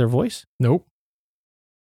sound of their voice? Nope.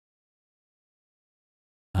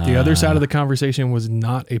 The other side of the conversation was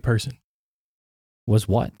not a person. Was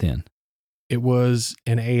what then? It was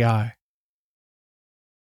an AI.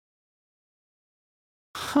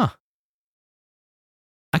 Huh.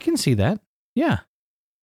 I can see that. Yeah.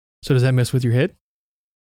 So does that mess with your head?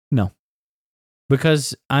 No.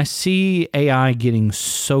 Because I see AI getting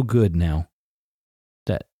so good now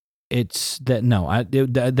that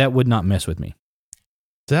that would not mess with me.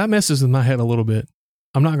 That messes with my head a little bit.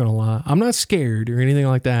 I'm not going to lie. I'm not scared or anything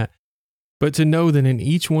like that. But to know that in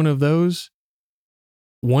each one of those,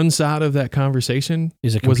 one side of that conversation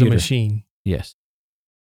was a machine. Yes.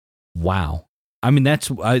 Wow. I mean, that's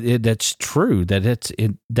true.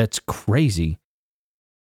 That's crazy.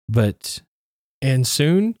 But and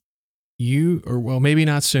soon, maybe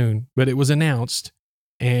not soon, but it was announced,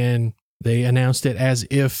 and they announced it as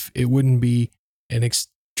if it wouldn't be an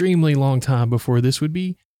extremely long time before this would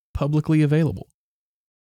be publicly available.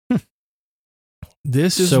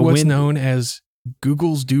 This is what's known as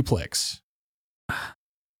Google's duplex.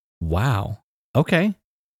 Wow. Okay.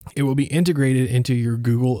 It will be integrated into your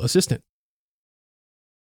Google Assistant.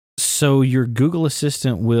 So your Google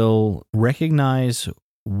Assistant will recognize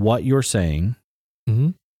what you're saying. Mm-hmm.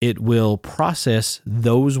 It will process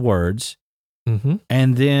those words Mm-hmm.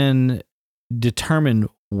 and then determine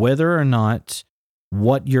whether or not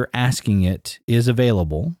what you're asking it is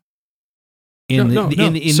available in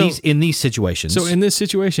these situations. So in this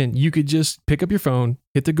situation, you could just pick up your phone,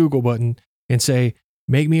 hit the Google button, and say,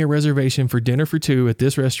 make me a reservation for dinner for 2 at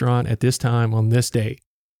this restaurant at this time on this day.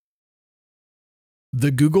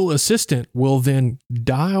 The Google Assistant will then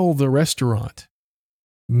dial the restaurant,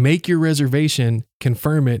 make your reservation,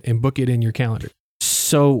 confirm it, and book it in your calendar.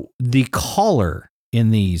 So the caller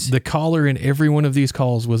in these... The caller in every one of these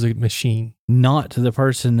calls was a machine. Not the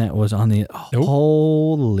person that was on the... Nope.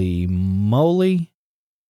 Holy moly.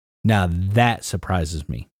 Now that surprises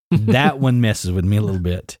me. That one messes with me a little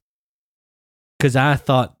bit. Because I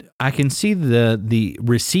thought I can see the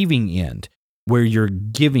receiving end where you're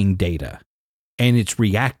giving data and it's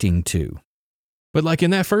reacting to. But like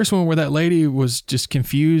in that first one where that lady was just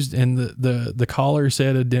confused and the caller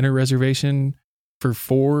said a dinner reservation for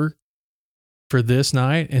 4 for this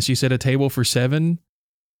night, and she said a table for 7,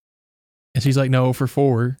 and she's like, no, for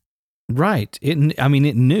 4. Right. It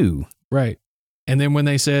knew. Right. And then when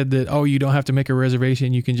they said that, oh, you don't have to make a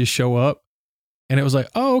reservation, you can just show up. And it was like,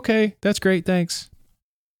 oh, okay, that's great. Thanks.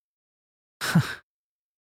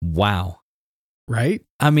 Wow. Right?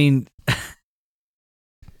 I mean,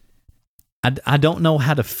 I don't know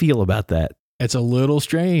how to feel about that. It's a little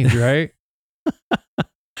strange, right?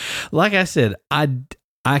 Like I said,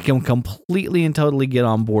 I can completely and totally get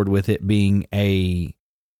on board with it being the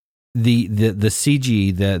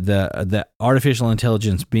CG, the artificial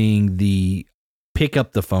intelligence being the pick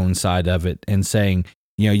up the phone side of it and saying,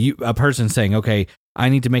 a person saying, okay, I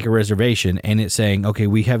need to make a reservation, and it's saying, okay,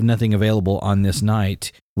 we have nothing available on this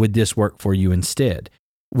night. Would this work for you instead?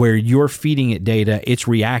 Where you're feeding it data, it's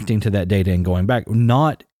reacting to that data and going back,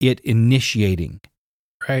 not it initiating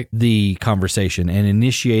the conversation and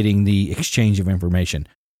initiating the exchange of information.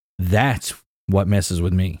 That's what messes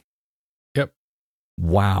with me. Yep.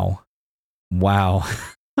 Wow.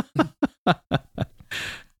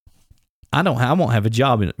 I won't have a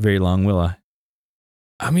job very long, will I?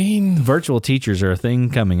 I mean, virtual teachers are a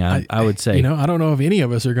thing coming. I would say. I don't know if any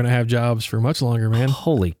of us are going to have jobs for much longer, man.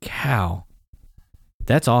 Holy cow.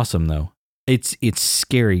 That's awesome though. It's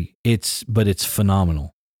scary. But it's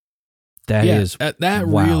phenomenal. That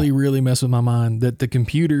wow. really messed with my mind that the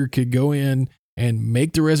computer could go in and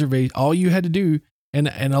make the reservation. All you had to do, and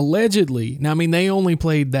allegedly, now I mean they only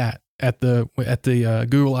played that at the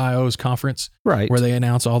Google I/O's conference, right, where they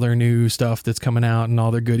announce all their new stuff that's coming out and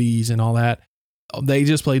all their goodies and all that. They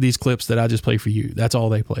just played these clips that I just played for you. That's all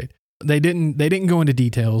they played. They didn't go into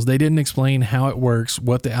details. They didn't explain how it works,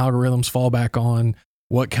 what the algorithms fall back on,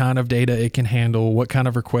 what kind of data it can handle, what kind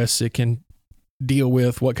of requests it can deal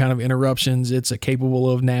with, what kind of interruptions it's capable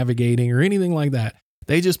of navigating or anything like that.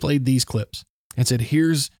 They just played these clips and said,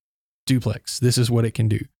 here's duplex. This is what it can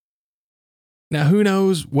do. Now, who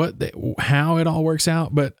knows how it all works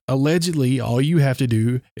out, but allegedly all you have to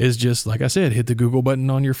do is just, like I said, hit the Google button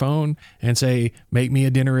on your phone and say, make me a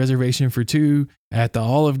dinner reservation for 2 at the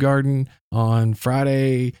Olive Garden on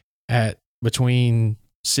Friday at between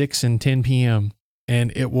 6 and 10 p.m.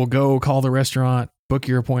 And it will go call the restaurant, book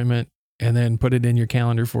your appointment, and then put it in your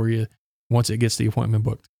calendar for you once it gets the appointment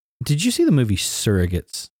booked. Did you see the movie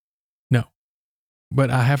Surrogates? No, but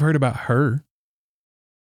I have heard about Her.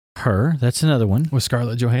 Her, that's another one with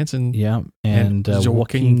Scarlett Johansson. Yeah, and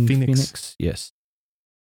Joaquin Phoenix. Yes.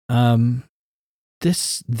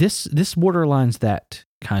 This borderlines that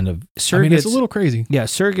kind of Surrogates. I mean, it's a little crazy. Yeah,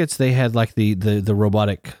 Surrogates. They had like the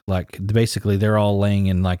robotic, like basically they're all laying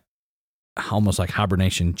in like almost like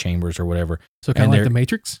hibernation chambers or whatever. So kind of like the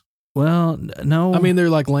Matrix. Well, no. I mean, they're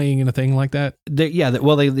like laying in a thing like that. They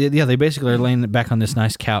basically are laying back on this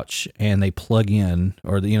nice couch and they plug in,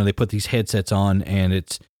 or they put these headsets on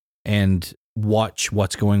and watch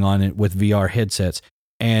what's going on with VR headsets,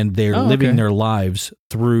 and they're living their lives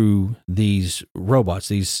through these robots,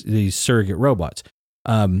 these surrogate robots,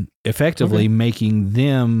 effectively making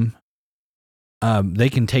them. They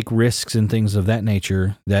can take risks and things of that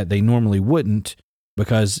nature that they normally wouldn't,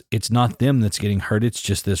 because it's not them that's getting hurt. It's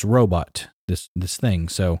just this robot, this thing.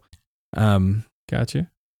 So,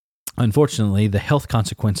 gotcha. Unfortunately, the health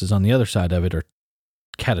consequences on the other side of it are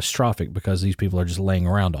catastrophic because these people are just laying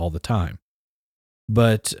around all the time.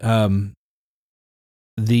 But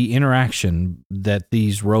the interaction that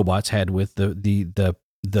these robots had with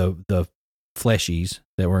the fleshies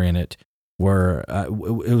that were in it were,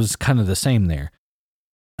 it was kind of the same there.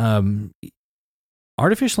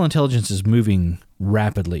 Artificial intelligence is moving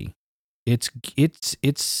rapidly. It's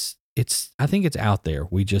I think it's out there.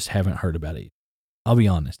 We just haven't heard about it. I'll be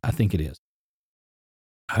honest. I think it is.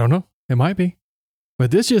 I don't know. It might be.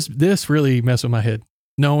 But this really messed with my head.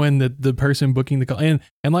 Knowing that the person booking the call, and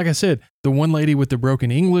like I said, the one lady with the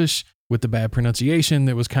broken English, with the bad pronunciation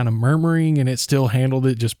that was kind of murmuring, and it still handled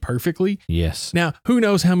it just perfectly. Yes. Now, who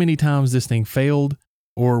knows how many times this thing failed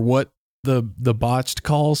or what the botched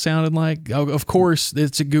call sounded like? Of course,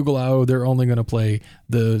 it's a Google I/O. They're only going to play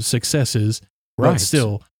the successes. Right. But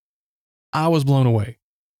still, I was blown away.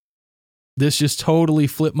 This just totally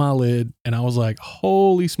flipped my lid, and I was like,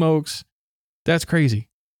 holy smokes, that's crazy.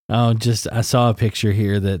 Oh, I saw a picture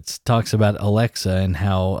here that talks about Alexa and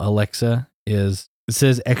how Alexa is, it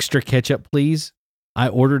says extra ketchup, please. I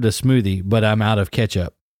ordered a smoothie, but I'm out of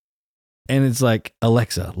ketchup. And it's like,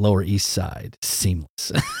 Alexa, Lower East Side,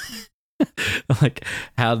 seamless. Like,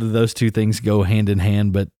 how do those two things go hand in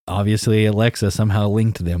hand? But obviously Alexa somehow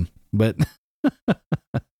linked them. But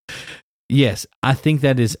yes, I think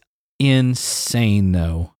that is insane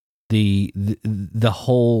though. The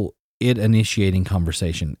whole it initiating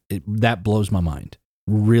conversation, that blows my mind.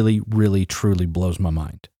 Really, really, truly blows my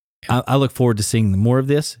mind. I look forward to seeing more of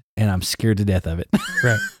this, and I'm scared to death of it.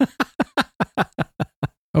 Right.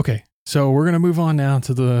 Okay, so we're going to move on now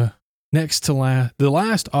to the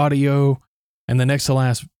last audio and the next to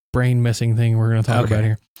last brain messing thing we're going to talk about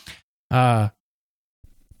here.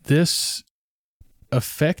 This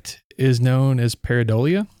effect is known as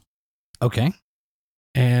pareidolia. Okay.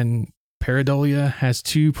 And pareidolia has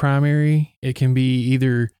two primary. It can be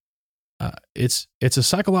either it's a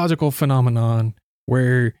psychological phenomenon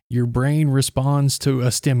where your brain responds to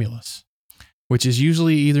a stimulus, which is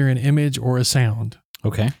usually either an image or a sound.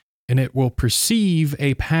 Okay. And it will perceive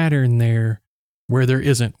a pattern there where there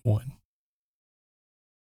isn't one.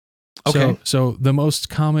 Okay. So the most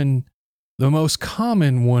common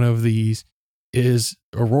one of these is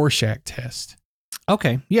a Rorschach test.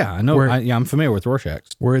 Okay. Yeah, I know. I'm familiar with Rorschach.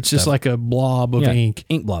 Where it's just like a blob of ink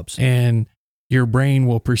blobs. And your brain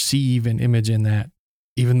will perceive an image in that,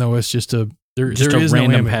 even though it's just there is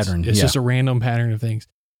random no image. pattern. It's just a random pattern of things.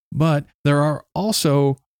 But there are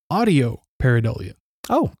also audio pareidolia.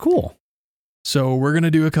 Oh, cool. So we're going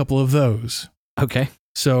to do a couple of those. Okay.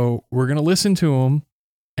 So we're going to listen to them,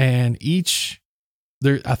 and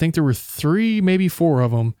I think there were 3, maybe 4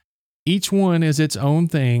 of them. Each one is its own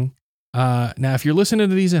thing. Now, if you're listening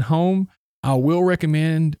to these at home, I will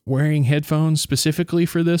recommend wearing headphones specifically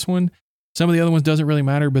for this one. Some of the other ones doesn't really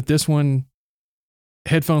matter, but this one,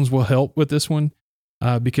 headphones will help with this one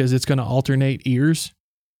because it's going to alternate ears.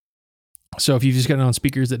 So if you've just got it on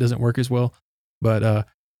speakers, that doesn't work as well. But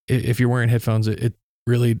if you're wearing headphones, it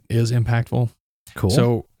really is impactful. Cool.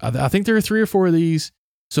 So I think there are 3 or 4 of these.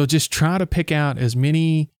 So just try to pick out as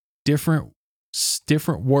many different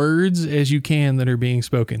words as you can that are being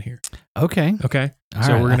spoken here. Okay. Okay.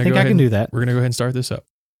 All right. I think I can do that. We're going to go ahead and start this up.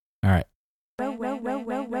 All right.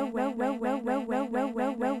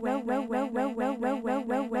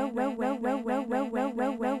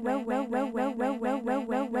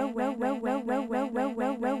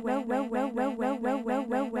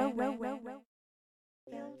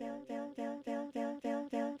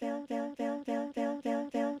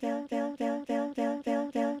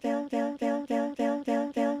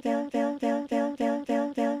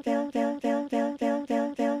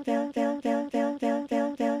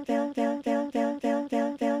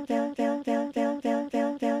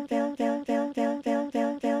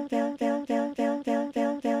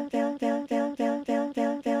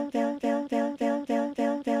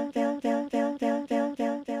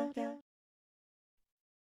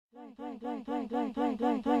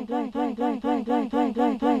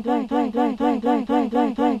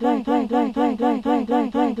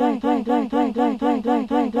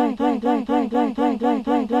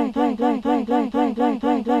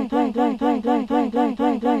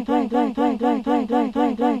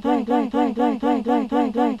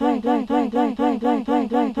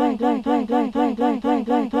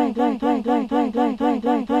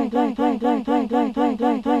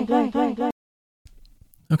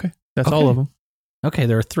 Okay. That's all of them. Okay,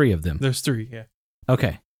 there are 3 of them. There's 3, yeah.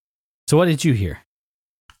 Okay. So what did you hear?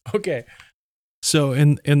 Okay. So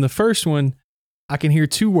in the first one, I can hear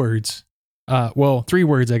 2 words. 3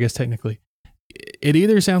 words, I guess, technically. It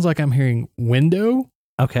either sounds like I'm hearing window.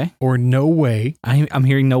 Okay. Or no way. I'm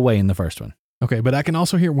hearing no way in the first one. Okay, but I can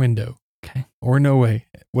also hear window. Okay. Or no way.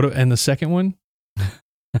 And the second one?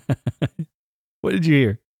 What did you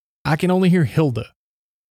hear? I can only hear Hilda.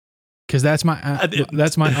 Because that's my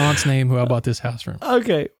aunt's name who I bought this house from.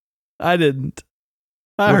 Okay. I didn't.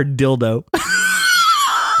 I heard dildo.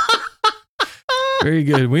 Very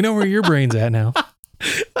good. We know where your brain's at now.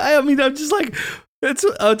 I mean, I'm just like, that's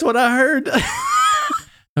what I heard.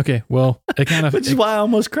 Okay, well, it kind of, which is why I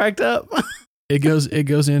almost cracked up. It goes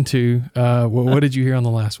into what did you hear on the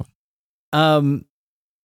last one?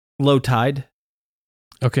 Low tide.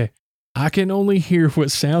 Okay, I can only hear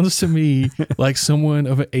what sounds to me like someone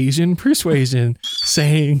of an Asian persuasion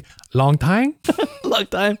saying "long time, long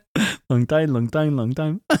time, long time, long time, long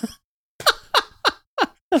time."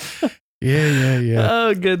 Yeah.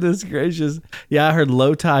 Oh, goodness gracious. Yeah, I heard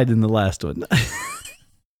low tide in the last one.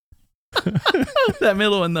 That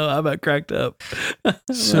middle one, though, I about cracked up.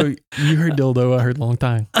 So you heard dildo, I heard long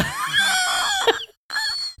time.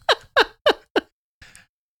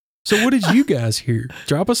 So what did you guys hear?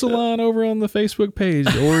 Drop us a line over on the Facebook page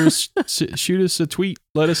or shoot us a tweet.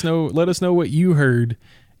 Let us know what you heard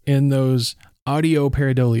in those audio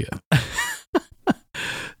pareidolia.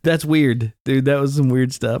 That's weird, dude. That was some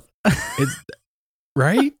weird stuff. It's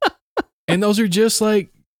right? And those are just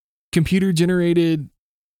like computer generated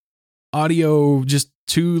audio, just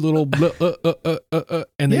two little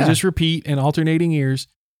and they just repeat in alternating ears.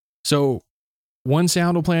 So one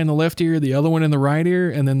sound will play in the left ear, the other one in the right ear,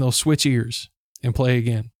 and then they'll switch ears and play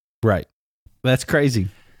again. Right. That's crazy.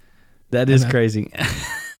 That is crazy.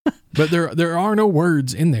 But there are no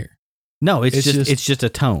words in there. No, it's just a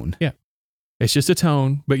tone. Yeah. It's just a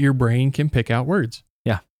tone, but your brain can pick out words.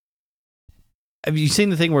 Yeah. Have you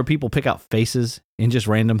seen the thing where people pick out faces in just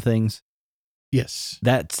random things? Yes.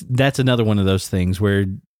 That's another one of those things where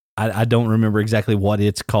I don't remember exactly what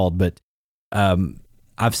it's called, but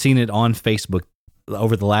I've seen it on Facebook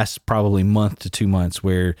over the last probably month to 2 months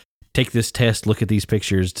where take this test, look at these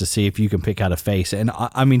pictures to see if you can pick out a face. And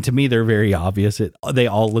I mean, to me, they're very obvious. They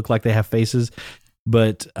all look like they have faces,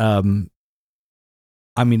 but I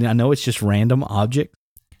mean, I know it's just random object,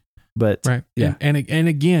 but right. Yeah. And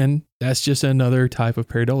again, that's just another type of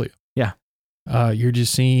pareidolia. Yeah. You're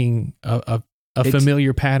just seeing a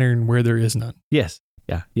familiar pattern where there is none. Yes.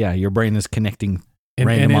 Yeah. Yeah. Your brain is connecting and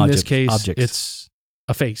random in objects. this case, objects. it's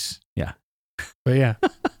a face. Yeah. But yeah.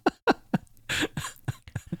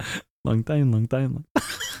 Long time.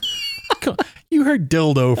 You heard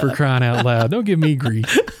dildo for crying out loud. Don't give me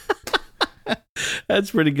grief.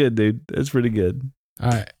 That's pretty good, dude. That's pretty good. All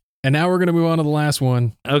right. And now we're going to move on to the last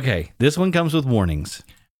one. Okay. This one comes with warnings.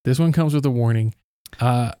 This one comes with a warning.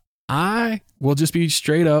 I will just be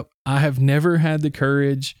straight up. I have never had the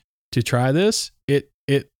courage to try this. It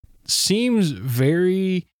seems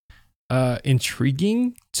very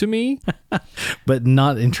intriguing to me. But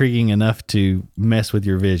not intriguing enough to mess with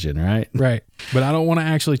your vision, right? Right. But I don't want to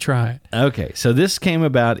actually try it. Okay. So this came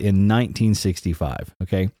about in 1965.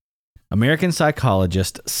 Okay. American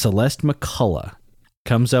psychologist Celeste McCullough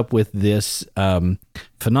comes up with this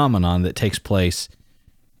phenomenon that takes place.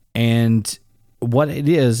 And what it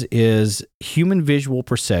is human visual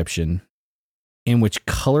perception in which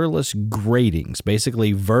colorless gratings,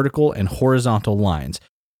 basically vertical and horizontal lines,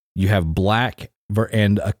 you have black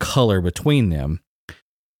and a color between them.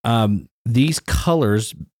 These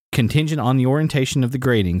colors, contingent on the orientation of the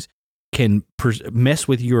gratings, can mess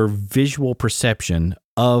with your visual perception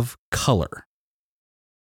of color.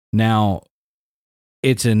 Now,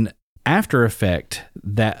 it's an after effect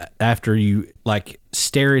that after you like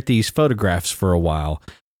stare at these photographs for a while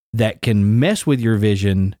that can mess with your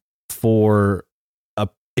vision for a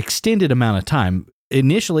extended amount of time.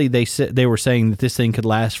 Initially, they were saying that this thing could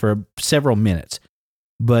last for several minutes,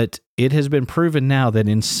 but it has been proven now that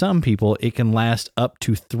in some people it can last up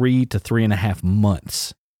to 3 to 3.5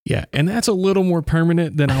 months. Yeah, and that's a little more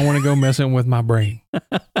permanent than I want to go messing with my brain.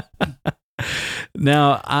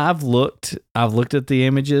 Now, I've looked at the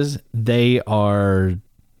images. They are,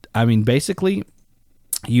 I mean, basically,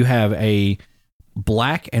 you have a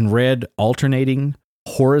black and red alternating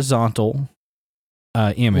horizontal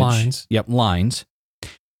image. Lines. Yep, lines.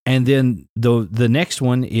 And then the next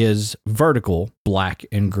one is vertical black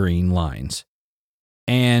and green lines.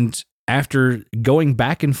 And after going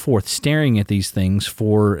back and forth, staring at these things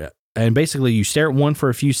and basically you stare at one for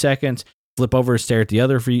a few seconds, flip over, stare at the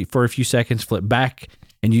other for a few seconds, flip back,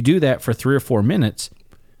 and you do that for 3 or 4 minutes.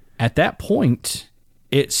 At that point,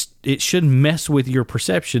 it should mess with your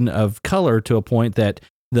perception of color to a point that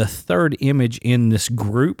the third image in this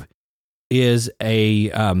group is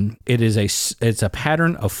it's a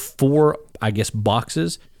pattern of 4, I guess,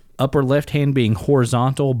 boxes. Upper left hand being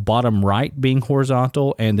horizontal, bottom right being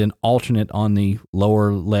horizontal, and then alternate on the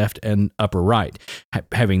lower left and upper right,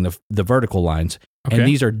 having the vertical lines. Okay. And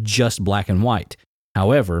these are just black and white.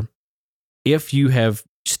 However, if you have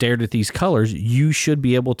stared at these colors, you should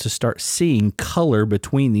be able to start seeing color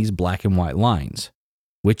between these black and white lines,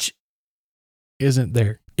 which isn't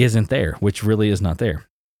there, which really is not there.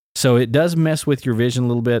 So it does mess with your vision a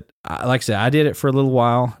little bit. Like I said, I did it for a little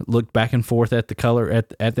while, looked back and forth at the color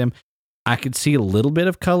at them. I could see a little bit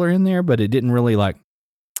of color in there, but it didn't really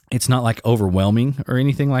it's not like overwhelming or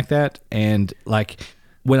anything like that. And like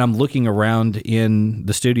when I'm looking around in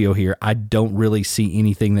the studio here, I don't really see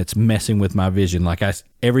anything that's messing with my vision. Like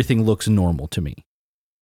everything looks normal to me.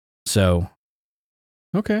 So.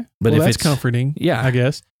 Okay. But well, if that's it's comforting, yeah, I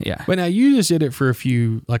guess. Yeah. But now you just did it for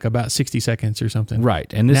about 60 seconds or something.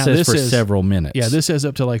 Right. And this says for several minutes. Yeah, this says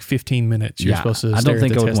up to like 15 minutes. You're supposed to stare at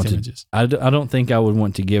the test images. I don't think I would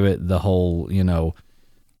want to give it the whole,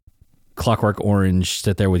 Clockwork Orange,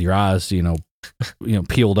 sit there with your eyes,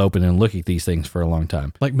 peeled open and look at these things for a long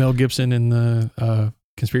time. Like Mel Gibson in the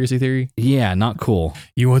Conspiracy Theory? Yeah, not cool.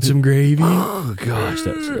 You want some gravy? Oh, gosh,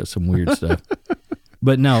 that's some weird stuff.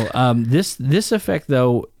 But no, this effect,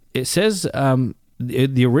 though, it says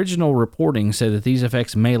the original reporting said that these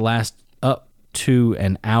effects may last up to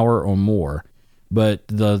an hour or more. But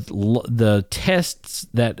the tests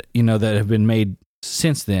that that have been made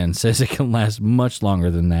since then says it can last much longer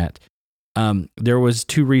than that. There was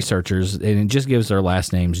 2 researchers, and it just gives their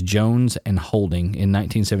last names, Jones and Holding, in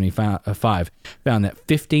 1975, found that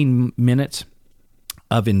 15 minutes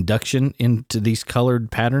of induction into these colored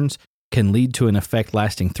patterns can lead to an effect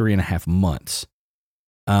lasting 3.5 months,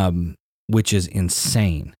 which is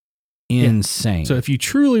insane. Insane. Yeah. So if you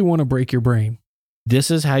truly want to break your brain,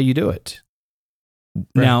 this is how you do it.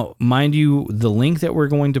 Right. Now, mind you, the link that we're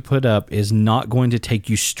going to put up is not going to take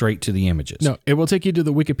you straight to the images. No, it will take you to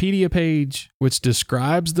the Wikipedia page, which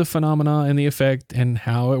describes the phenomena and the effect and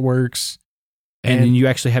how it works. And then you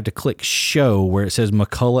actually have to click show where it says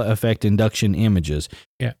McCullough effect induction images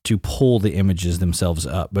to pull the images themselves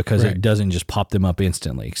up, because it doesn't just pop them up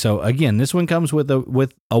instantly. So again, this one comes with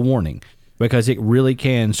a warning, because it really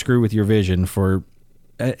can screw with your vision for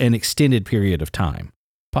an extended period of time.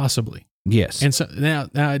 Possibly. Yes. And so now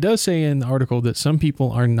it does say in the article that some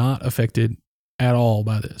people are not affected at all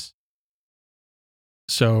by this.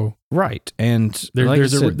 So right, and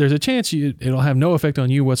there's a chance it'll have no effect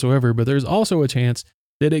on you whatsoever, but there's also a chance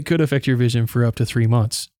that it could affect your vision for up to 3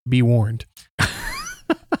 months. Be warned.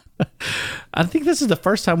 I think this is the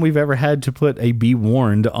first time we've ever had to put a "be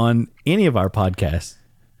warned" on any of our podcasts.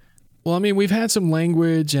 Well, I mean, we've had some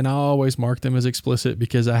language, and I always mark them as explicit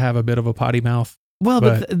because I have a bit of a potty mouth. Well,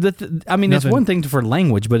 but it's one thing for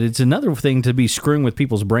language, but it's another thing to be screwing with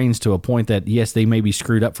people's brains to a point that, yes, they may be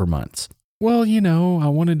screwed up for months. Well, I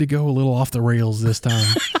wanted to go a little off the rails this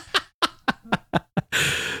time.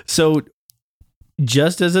 So,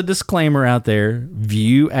 just as a disclaimer out there,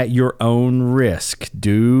 view at your own risk.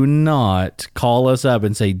 Do not call us up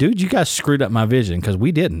and say, dude, you guys screwed up my vision, because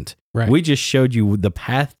we didn't. Right. We just showed you the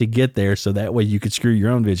path to get there, so that way you could screw your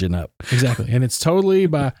own vision up. Exactly. And it's totally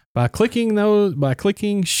by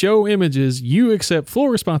clicking show images, you accept full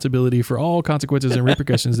responsibility for all consequences and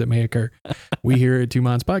repercussions that may occur. We here at Two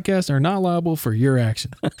Minds Podcast are not liable for your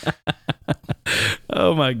actions.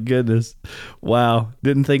 Oh my goodness. Wow.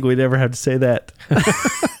 Didn't think we'd ever have to say that.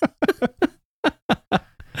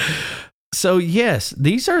 So yes,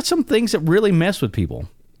 these are some things that really mess with people.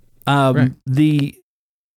 Right.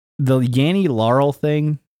 The Yanny Laurel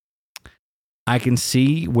thing, I can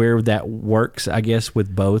see where that works, I guess,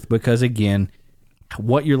 with both, because again,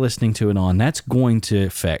 what you're listening to it on, that's going to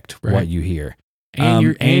affect what you hear.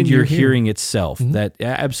 And your hearing itself. Mm-hmm. That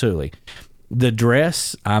absolutely. The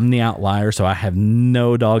dress, I'm the outlier, so I have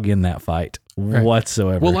no dog in that fight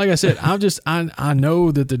whatsoever. Well, like I said, I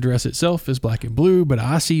know that the dress itself is black and blue, but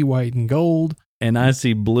I see white and gold. And I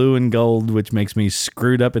see blue and gold, which makes me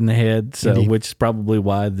screwed up in the head. So, indeed. Which is probably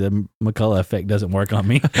why the McCullough effect doesn't work on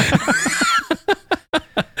me. The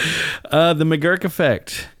McGurk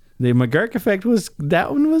effect. The McGurk effect was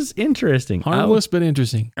interesting. Harmless but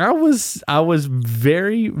interesting. I was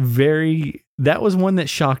very, very. That was one that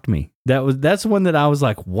shocked me. That's one that I was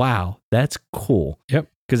like, wow, that's cool. Yep.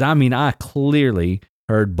 Because I clearly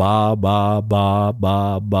heard ba ba ba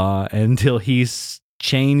ba ba until he's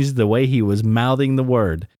changed the way he was mouthing the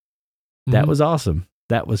word. That was awesome.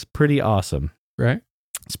 That was pretty awesome. Right?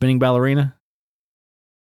 Spinning ballerina.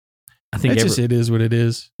 I think it is what it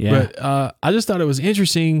is. Yeah. But I just thought it was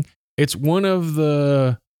interesting. It's one of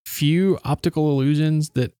the few optical illusions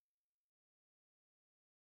that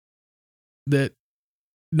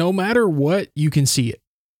no matter what, you can see it.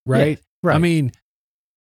 Right? Yeah, right. I mean,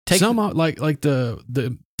 like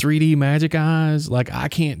the 3D magic eyes. Like I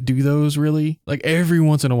can't do those really. Like every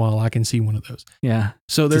once in a while I can see one of those. Yeah.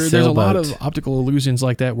 So there's a lot of optical illusions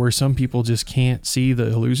like that where some people just can't see the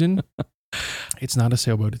illusion. It's not a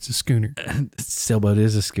sailboat, it's a schooner. Sailboat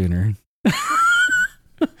is a schooner.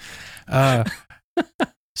 But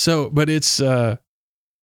it's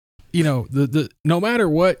you know, the no matter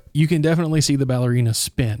what, you can definitely see the ballerina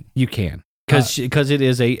spin. You can. Because it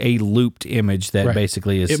is a looped image that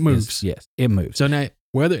basically is... It moves. Yes, it moves. So now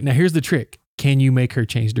here's the trick. Can you make her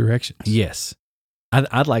change directions? Yes.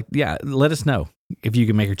 I'd like... Yeah, let us know if you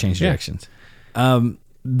can make her change directions.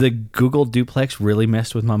 The Google duplex really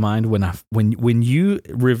messed with my mind when you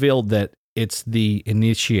revealed that it's the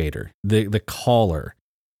initiator, the caller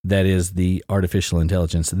that is the artificial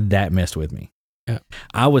intelligence. That messed with me. Yeah.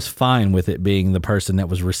 I was fine with it being the person that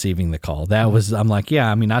was receiving the call. That was, I'm like,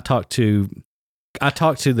 yeah, I mean, I talked to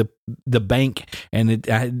the bank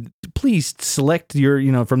and please select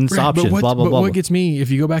your, from this option, blah, blah, blah. What gets me, if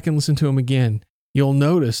you go back and listen to them again, you'll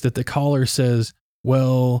notice that the caller says,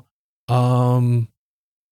 well, and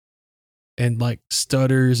like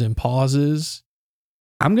stutters and pauses.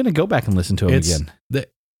 I'm going to go back and listen to them again.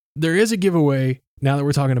 There is a giveaway now that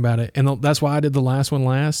we're talking about it. And that's why I did the last one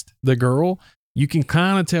last. The girl, you can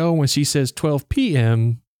kind of tell when she says 12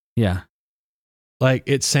 p.m. Yeah. Like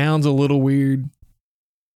it sounds a little weird.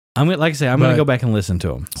 I'm going to go back and listen to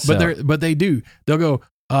them. So. But they do. They'll go,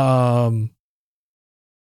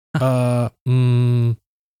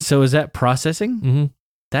 So is that processing? Mm-hmm.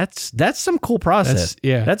 That's some cool process.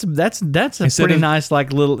 That's a instead pretty nice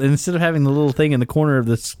like little, instead of having the little thing in the corner of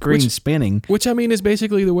the screen spinning. Which I mean is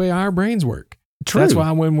basically the way our brains work. True. That's why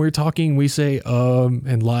when we're talking we say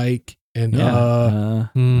and like and yeah,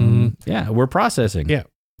 we're processing. Yeah.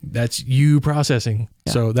 That's you processing.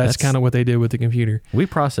 Yeah, so that's kind of what they did with the computer. We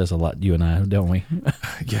process a lot, you and I, don't we?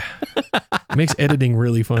 Yeah. It makes editing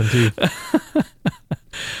really fun too.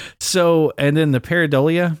 So, and then the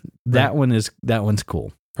pareidolia, that one's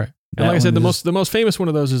cool. Right. And like I said, the most famous one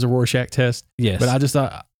of those is a Rorschach test. Yes. But I just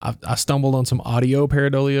thought I stumbled on some audio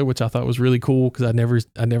pareidolia, which I thought was really cool because I never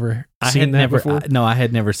seen that before. I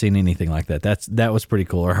had never seen anything like that. That was pretty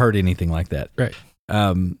cool, or heard anything like that. Right.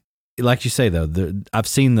 Like you say though, I've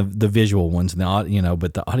seen the visual ones and the audio,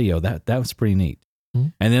 but the audio that was pretty neat. Mm-hmm.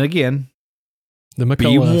 And then again, the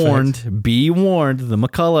McCullough effect. Be warned, the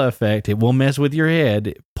McCullough effect. It will mess with your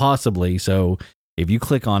head, possibly. So if you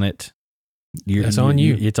click on it, it's on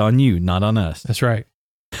you. It's on you, not on us. That's right.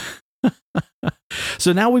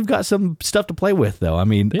 So now we've got some stuff to play with, though. I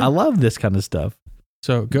mean, I love this kind of stuff.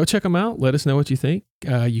 So go check them out. Let us know what you think.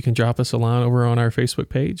 You can drop us a line over on our Facebook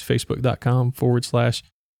page,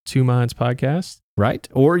 facebook.com/2mindspodcast. Right.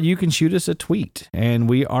 Or you can shoot us a tweet, and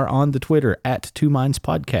we are on the Twitter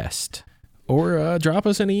 @2mindspodcast. Or drop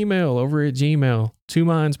us an email over at Gmail,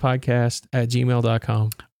 2mindspodcast@gmail.com.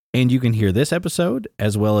 And you can hear this episode,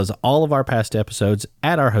 as well as all of our past episodes,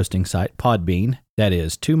 at our hosting site, Podbean. That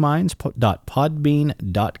is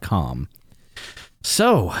 2minds.podbean.com.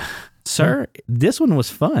 So, sir, this one was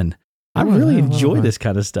fun. I really enjoy this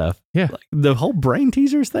kind of stuff. Yeah. Like the whole brain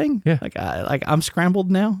teasers thing. Yeah. Like I'm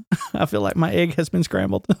scrambled now. I feel like my egg has been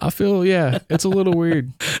scrambled. I feel, it's a little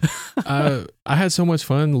weird. I had so much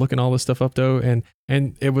fun looking all this stuff up though. And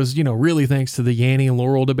it was, really thanks to the Yanny and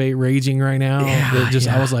Laurel debate raging right now.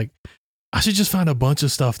 I was like, I should just find a bunch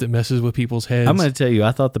of stuff that messes with people's heads. I'm going to tell you,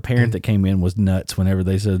 I thought the parent that came in was nuts whenever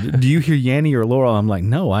they said, do you hear Yanny or Laurel? I'm like,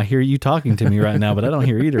 no, I hear you talking to me right now, but I don't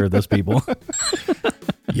hear either of those people.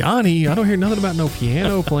 Yanni, I don't hear nothing about no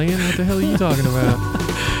piano playing. What the hell are you talking about?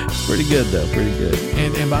 Pretty good, though. Pretty good.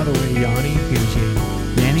 And by the way, Yanni, here's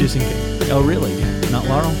Yanni. Yanni? Just in case. Oh, really? Not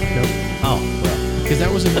Laurel? Nope. Oh, well. Because that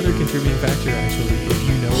was another contributing factor, actually.